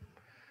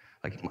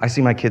 Like, I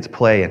see my kids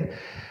play,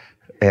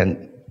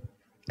 and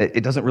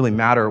it doesn't really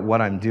matter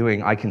what I'm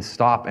doing. I can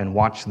stop and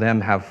watch them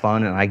have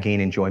fun, and I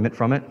gain enjoyment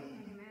from it.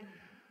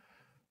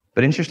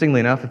 But interestingly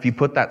enough, if you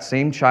put that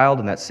same child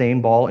and that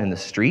same ball in the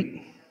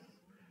street,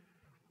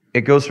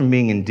 it goes from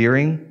being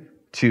endearing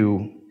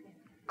to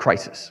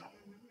crisis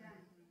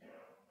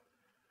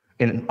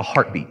in a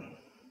heartbeat.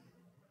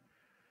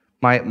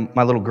 My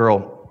little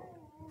girl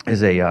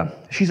is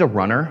she's a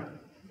runner.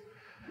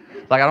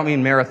 Like, I don't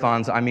mean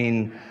marathons. I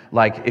mean,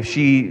 like, if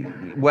she,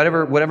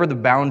 whatever the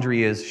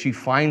boundary is, she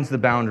finds the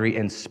boundary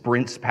and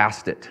sprints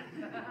past it.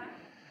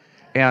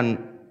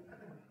 And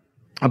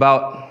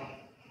about,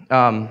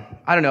 I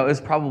don't know, it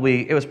was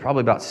probably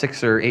about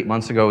 6 or 8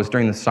 months ago. It was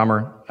during the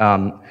summer.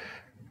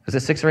 Is it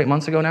 6 or 8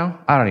 months ago now?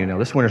 I don't even know.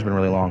 This winter's been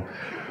really long.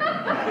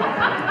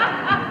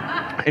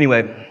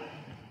 Anyway,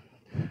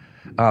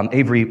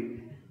 Avery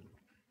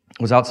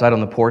was outside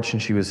on the porch,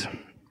 and she was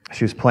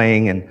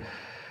playing, and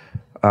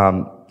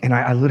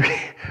I literally,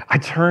 I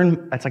turned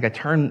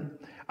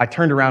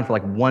around for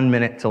like 1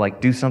 minute to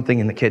like do something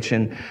in the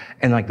kitchen,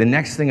 and like the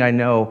next thing I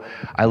know,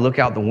 I look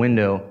out the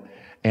window,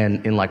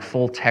 and in like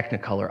full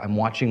Technicolor, I'm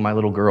watching my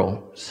little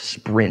girl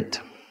sprint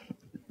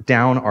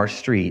down our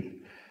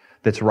street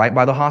that's right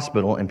by the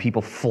hospital, and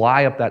people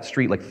fly up that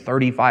street like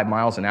 35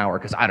 miles an hour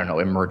because, I don't know,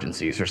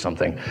 emergencies or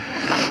something.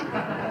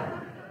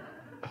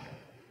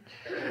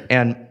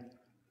 And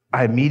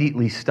I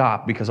immediately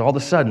stopped because all of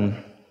a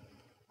sudden,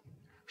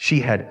 she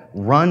had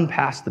run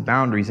past the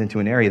boundaries into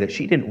an area that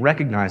she didn't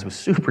recognize was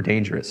super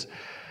dangerous.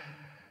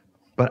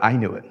 But I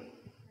knew it.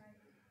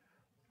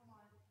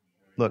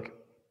 Look,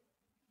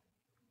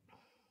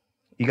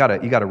 you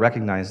gotta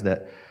recognize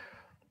that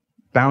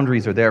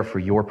boundaries are there for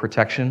your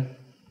protection.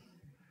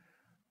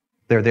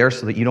 They're there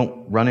so that you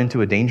don't run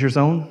into a danger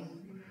zone.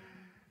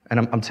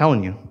 And I'm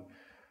telling you,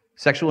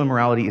 sexual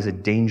immorality is a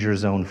danger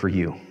zone for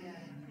you.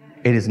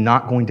 It is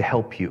not going to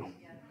help you.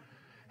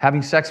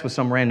 Having sex with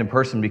some random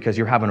person because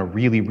you're having a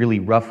really, really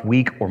rough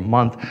week or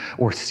month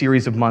or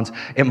series of months,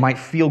 it might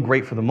feel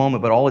great for the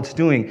moment, but all it's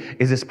doing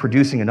is it's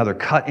producing another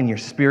cut in your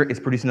spirit. It's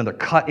producing another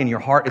cut in your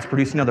heart. It's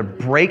producing another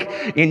break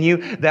in you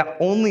that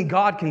only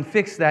God can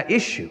fix that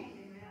issue.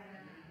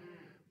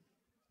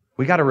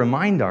 We got to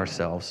remind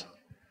ourselves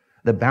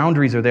that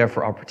boundaries are there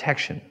for our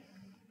protection.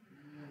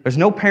 There's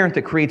no parent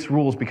that creates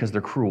rules because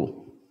they're cruel.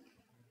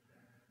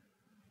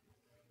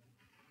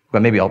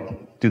 But maybe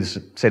I'll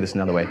say this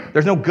another way.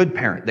 There's no good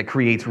parent that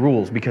creates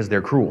rules because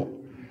they're cruel.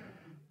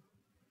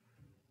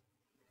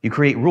 You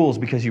create rules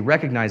because you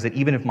recognize that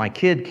even if my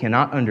kid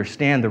cannot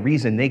understand the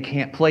reason they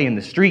can't play in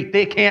the street,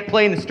 they can't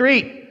play in the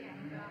street.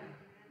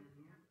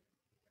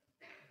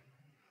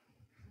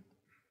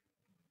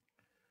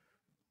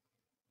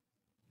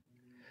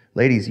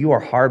 Ladies, you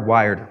are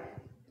hardwired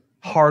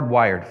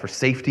for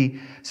safety,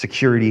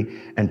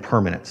 security, and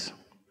permanence.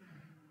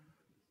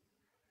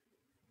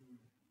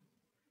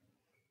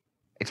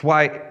 It's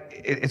why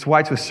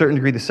to a certain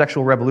degree the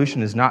sexual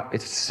revolution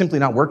it's simply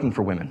not working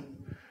for women.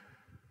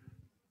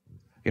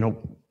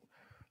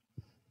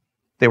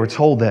 They were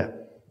told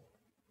that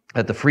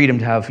the freedom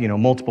to have,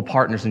 multiple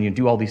partners and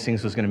do all these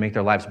things was going to make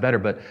their lives better,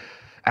 but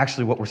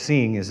actually what we're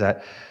seeing is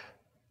that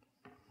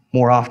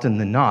more often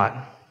than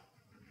not,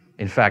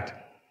 in fact,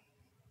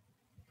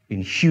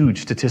 in huge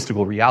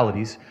statistical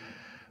realities,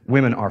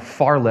 women are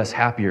far less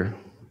happier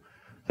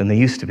than they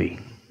used to be.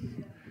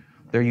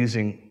 They're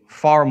using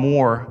far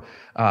more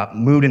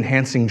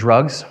mood-enhancing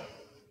drugs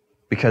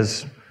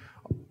because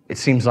it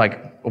seems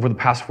like over the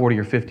past 40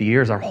 or 50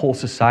 years, our whole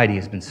society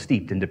has been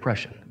steeped in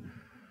depression.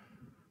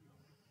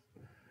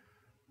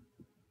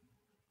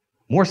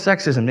 More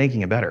sex isn't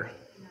making it better.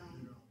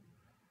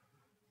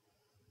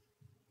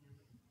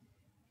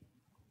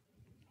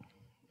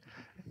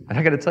 And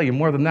I got to tell you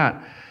more than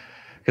that,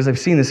 because I've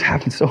seen this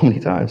happen so many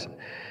times.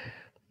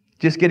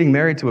 Just getting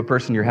married to a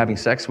person you're having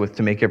sex with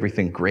to make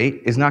everything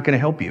great is not going to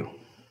help you.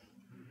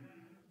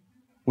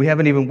 We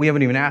haven't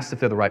even asked if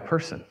they're the right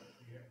person.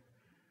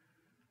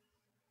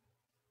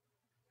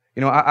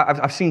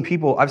 I've seen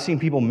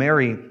people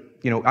marry,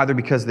 either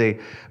because they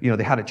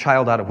had a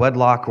child out of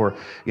wedlock or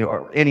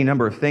any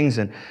number of things,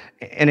 and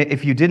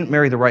if you didn't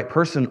marry the right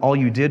person, all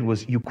you did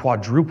was you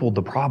quadrupled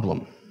the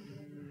problem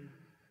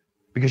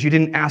because you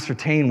didn't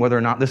ascertain whether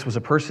or not this was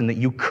a person that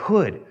you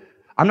could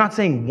I'm not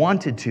saying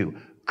wanted to,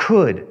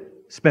 could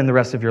spend the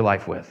rest of your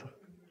life with.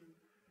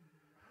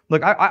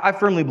 Look, I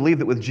firmly believe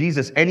that with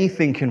Jesus,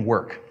 anything can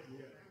work.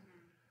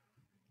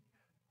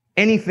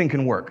 Anything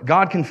can work.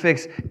 God can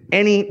fix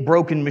any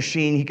broken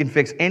machine. He can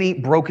fix any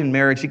broken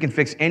marriage. He can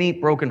fix any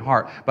broken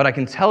heart. But I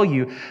can tell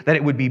you that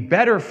it would be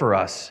better for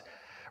us,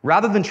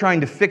 rather than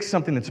trying to fix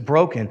something that's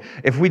broken,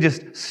 if we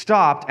just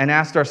stopped and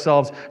asked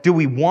ourselves, do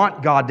we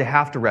want God to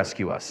have to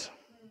rescue us?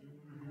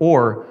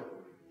 Or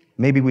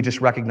maybe we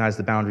just recognize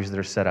the boundaries that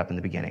are set up in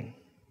the beginning.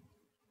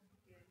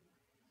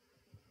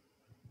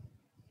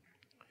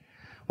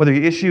 Whether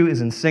your issue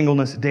is in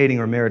singleness, dating,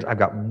 or marriage, I've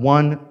got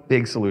one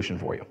big solution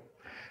for you.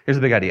 Here's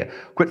the big idea.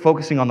 Quit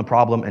focusing on the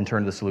problem and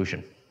turn to the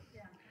solution.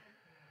 Yeah.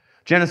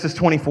 Genesis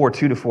 24,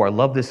 2-4. I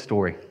love this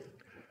story.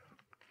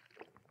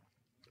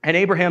 And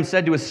Abraham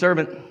said to his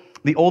servant,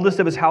 the oldest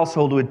of his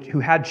household, who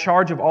had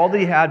charge of all that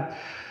he had,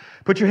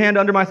 put your hand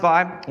under my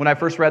thigh. When I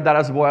first read that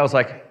as a boy, I was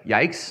like,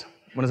 yikes.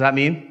 What does that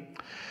mean?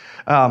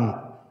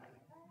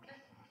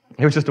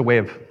 It was just a way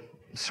of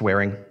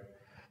swearing.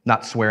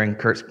 Not swearing.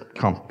 Kurt,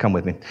 come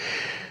with me.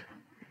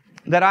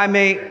 That I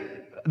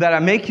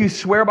make you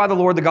swear by the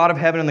Lord, the God of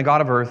heaven and the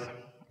God of earth,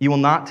 you will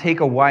not take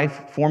a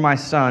wife for my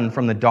son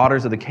from the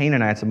daughters of the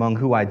Canaanites among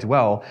whom I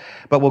dwell,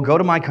 but will go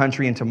to my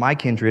country and to my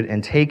kindred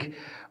and take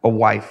a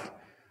wife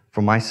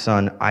for my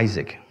son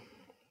Isaac.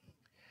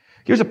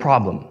 Here's a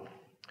problem.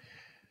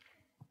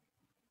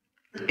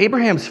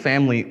 Abraham's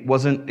family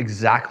wasn't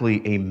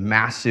exactly a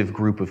massive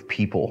group of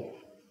people.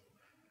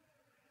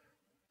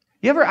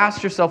 You ever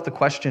asked yourself the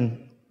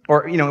question,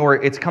 or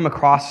it's come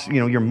across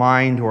your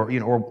mind,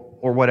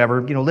 or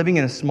whatever, living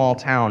in a small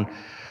town,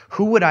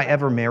 who would I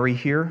ever marry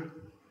here?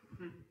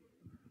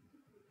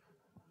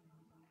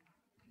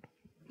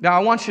 Now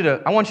I want you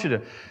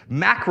to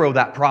macro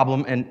that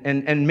problem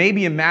and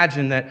maybe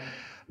imagine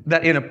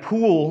that in a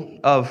pool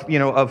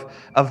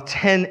of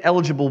 10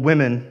 eligible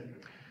women,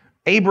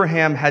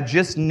 Abraham had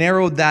just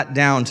narrowed that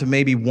down to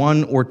maybe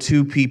 1 or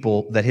 2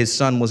 people that his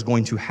son was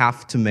going to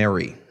have to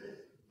marry.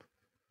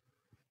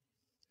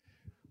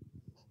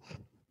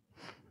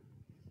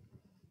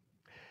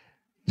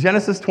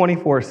 Genesis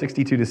 24,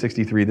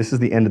 62-63, this is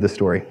the end of the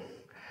story. It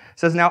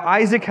says, now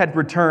Isaac had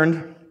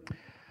returned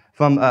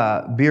from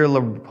Beer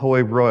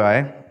Lahai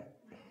Roi.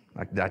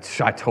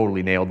 I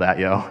totally nailed that,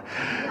 yo.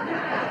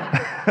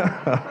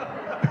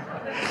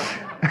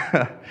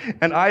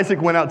 And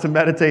Isaac went out to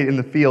meditate in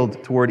the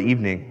field toward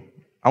evening.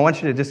 I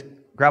want you to just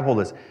grab hold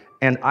of this.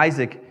 And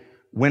Isaac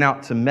went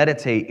out to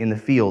meditate in the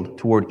field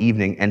toward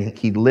evening, and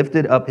he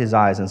lifted up his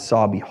eyes and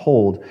saw,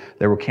 behold,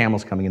 there were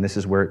camels coming, and this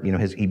is where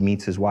he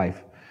meets his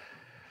wife.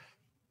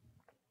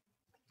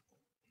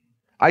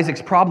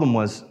 Isaac's problem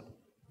was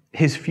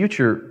his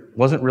future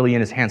wasn't really in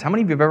his hands. How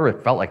many of you have ever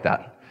felt like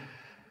that?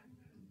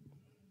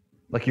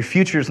 Like your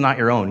future is not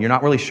your own. You're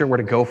not really sure where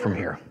to go from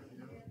here.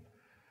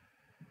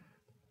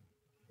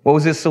 What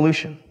was his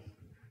solution?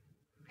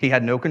 He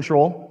had no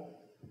control.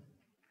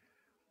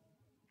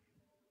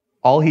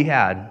 All he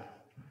had,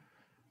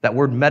 that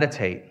word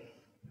meditate,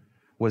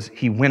 was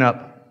he went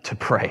up to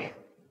pray.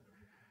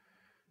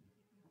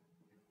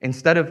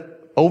 Instead of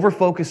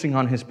over-focusing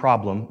on his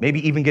problem,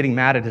 maybe even getting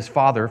mad at his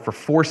father for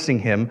forcing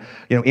him,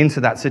 into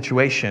that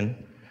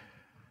situation,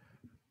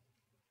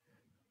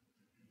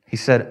 he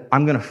said,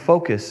 I'm going to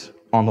focus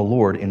on the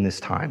Lord in this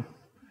time.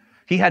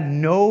 He had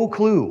no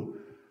clue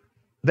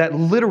that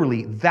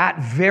literally that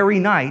very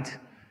night,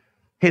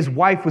 his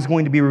wife was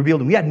going to be revealed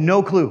to him. He had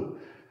no clue.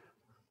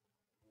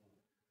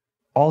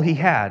 All he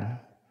had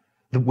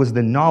was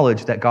the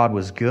knowledge that God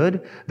was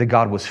good, that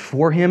God was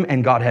for him,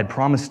 and God had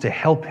promised to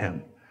help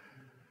him.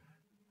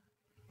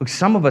 Look,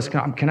 some of us,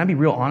 can I be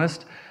real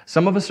honest?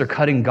 Some of us are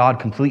cutting God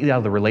completely out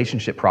of the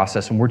relationship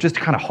process, and we're just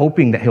kind of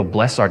hoping that he'll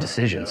bless our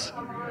decisions.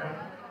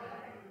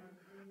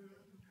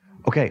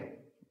 Okay,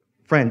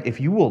 friend, if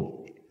you're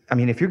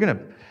going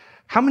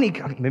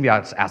to, maybe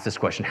I'll ask this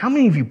question. How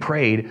many of you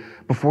prayed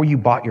before you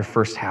bought your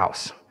first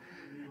house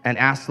and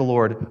asked the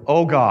Lord,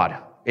 oh God,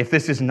 if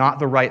this is not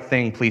the right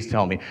thing, please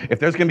tell me.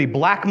 If there's going to be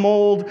black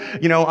mold,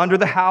 under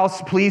the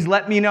house, please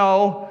let me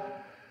know.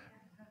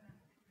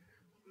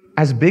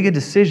 As big a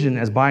decision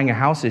as buying a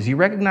house is, you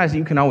recognize that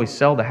you can always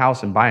sell the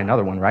house and buy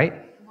another one, right?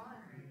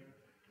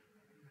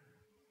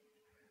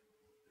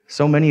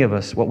 So many of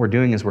us, what we're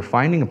doing is we're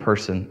finding a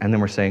person and then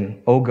we're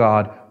saying, oh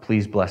God,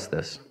 please bless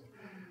this.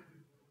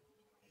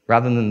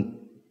 Rather than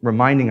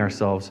reminding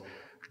ourselves,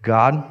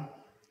 God,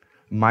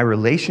 my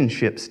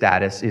relationship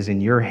status is in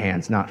your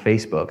hands, not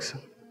Facebook's.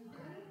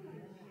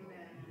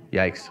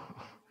 Yikes.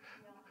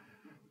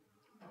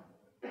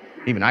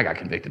 Even I got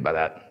convicted by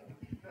that.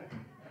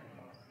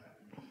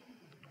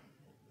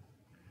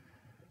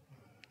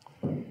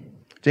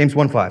 James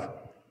 1:5.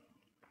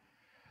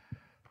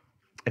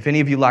 If any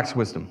of you lacks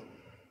wisdom,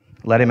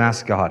 let him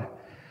ask God,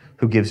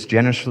 who gives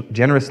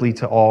generously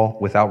to all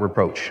without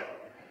reproach,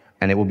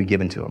 and it will be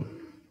given to him.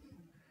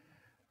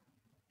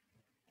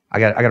 I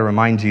got to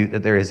remind you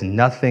that there is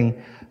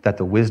nothing that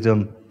the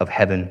wisdom of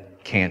heaven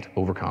can't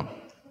overcome.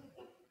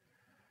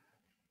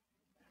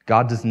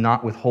 God does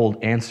not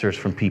withhold answers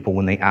from people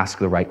when they ask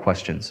the right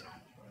questions.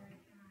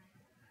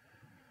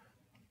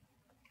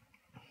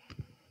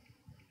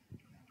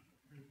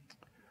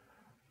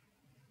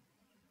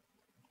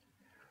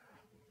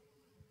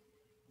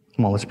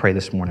 Come on, let's pray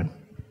this morning.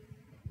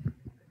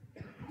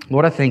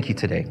 Lord, I thank you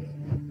today.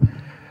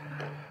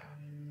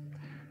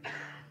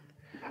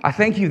 I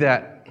thank you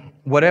that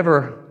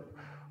whatever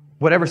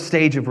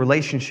stage of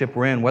relationship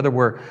we're in, whether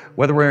we're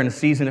in a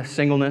season of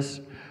singleness,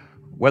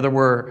 whether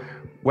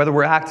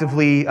we're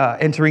actively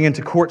entering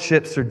into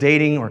courtships or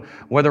dating, or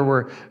whether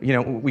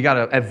we got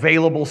an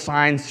available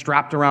sign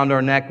strapped around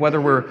our neck,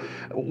 whether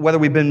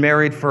we've been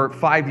married for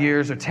 5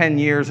 years or 10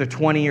 years or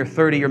 20 or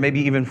 30 or maybe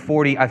even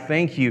 40, I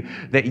thank you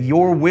that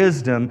your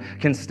wisdom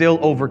can still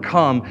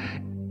overcome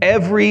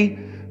every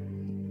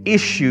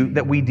issue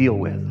that we deal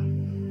with.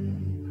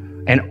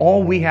 And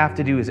all we have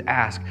to do is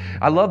ask.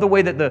 I love the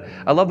way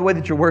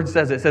that your word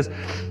says it. It says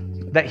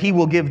that he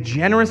will give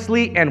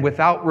generously and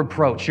without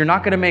reproach. You're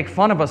not going to make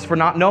fun of us for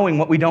not knowing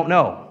what we don't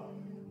know.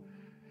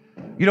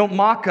 You don't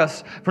mock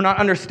us for not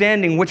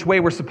understanding which way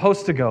we're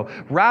supposed to go.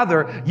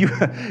 Rather,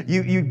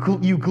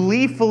 you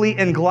gleefully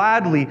and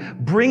gladly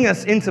bring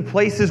us into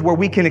places where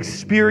we can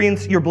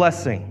experience your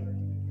blessing.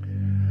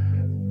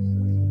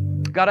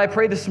 God, I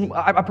pray this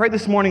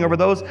morning over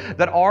those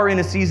that are in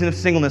a season of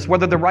singleness,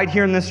 whether they're right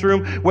here in this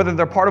room, whether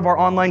they're part of our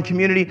online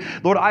community.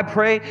 Lord, I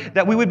pray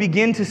that we would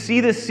begin to see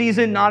this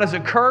season not as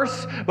a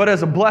curse, but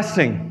as a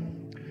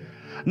blessing.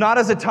 Not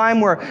as a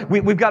time where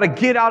we've got to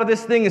get out of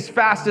this thing as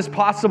fast as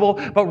possible,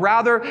 but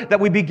rather that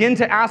we begin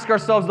to ask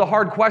ourselves the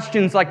hard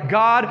questions like,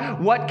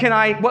 God,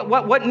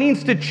 what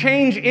needs to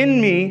change in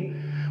me?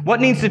 What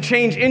needs to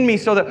change in me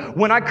so that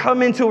when I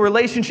come into a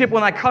relationship,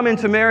 when I come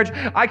into marriage,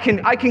 I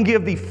can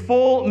give the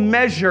full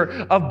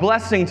measure of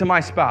blessing to my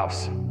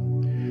spouse?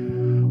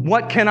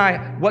 What can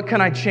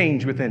I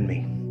change within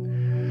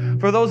me?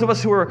 For those of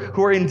us who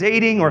are in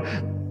dating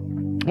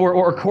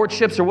or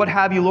courtships or what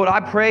have you, Lord, I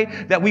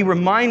pray that we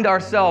remind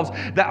ourselves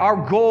that our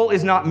goal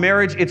is not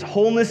marriage, it's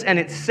wholeness and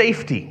it's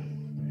safety.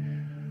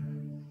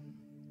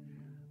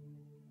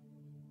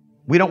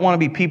 We don't want to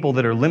be people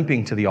that are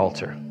limping to the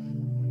altar.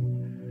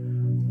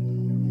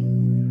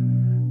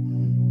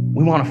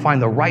 We want to find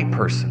the right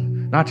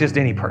person, not just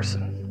any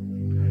person.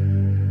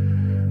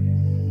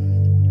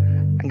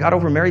 And God,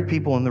 over married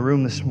people in the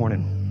room this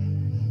morning,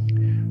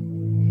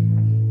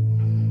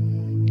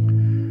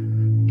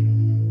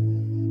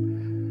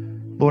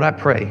 Lord, I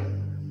pray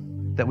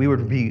that we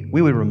would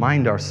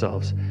remind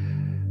ourselves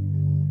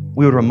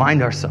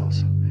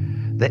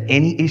that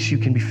any issue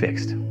can be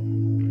fixed.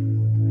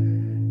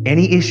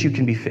 Any issue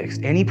can be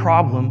fixed. Any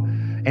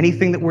problem,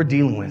 anything that we're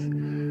dealing with,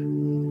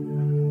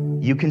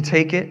 you can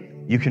take it,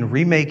 you can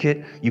remake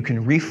it, you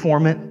can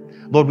reform it.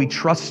 Lord, we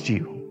trust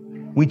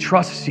you. We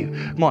trust you.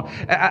 Come on,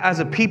 as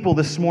a people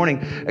this morning,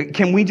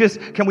 can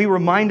we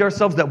remind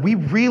ourselves that we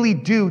really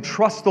do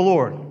trust the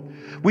Lord?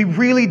 We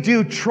really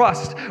do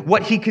trust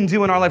what He can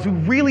do in our lives. We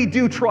really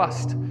do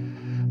trust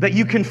that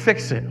you can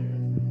fix it.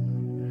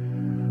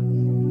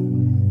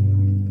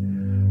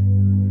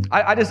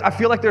 I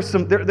feel like there's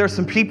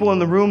some people in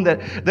the room that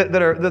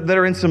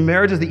are in some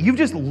marriages that you've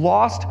just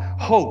lost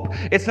hope.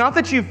 It's not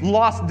that you've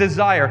lost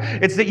desire.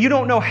 It's that you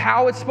don't know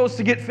how it's supposed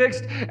to get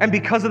fixed, and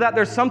because of that,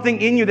 there's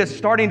something in you that's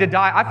starting to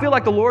die. I feel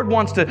like the Lord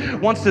wants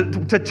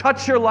to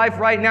touch your life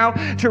right now,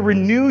 to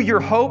renew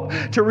your hope,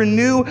 to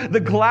renew the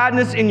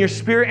gladness in your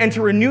spirit, and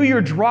to renew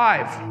your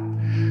drive.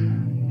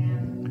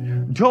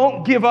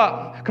 Don't give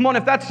up. Come on,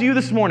 if that's you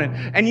this morning,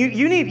 and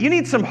you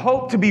need some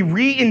hope to be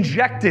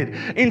re-injected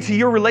into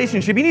your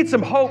relationship. You need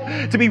some hope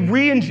to be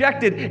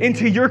re-injected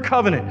into your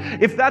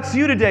covenant. If that's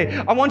you today,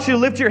 I want you to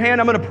lift your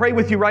hand. I'm going to pray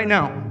with you right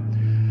now.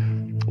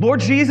 Lord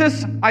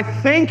Jesus, I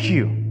thank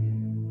you.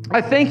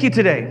 I thank you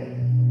today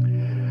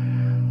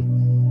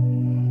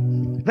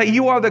that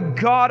you are the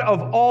God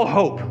of all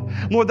hope.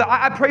 Lord,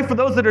 I pray for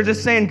those that are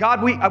just saying,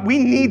 God, we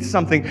need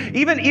something.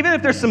 Even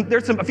if there's some,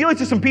 I feel like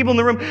there's some people in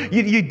the room,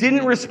 you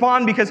didn't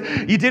respond because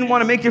you didn't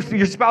want to make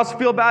your spouse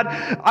feel bad.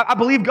 I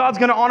believe God's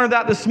going to honor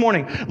that this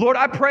morning. Lord,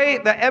 I pray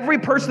that every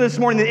person this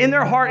morning that in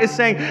their heart is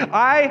saying,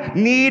 I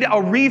need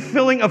a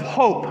refilling of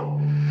hope.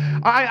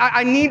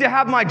 I need to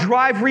have my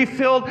drive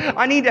refilled.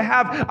 I need to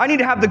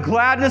have the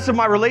gladness of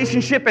my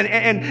relationship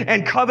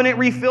and covenant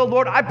refilled.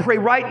 Lord, I pray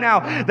right now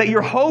that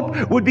your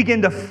hope would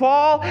begin to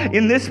fall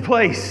in this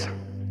place.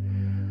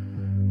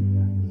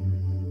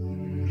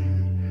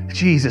 In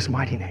Jesus'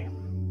 mighty name.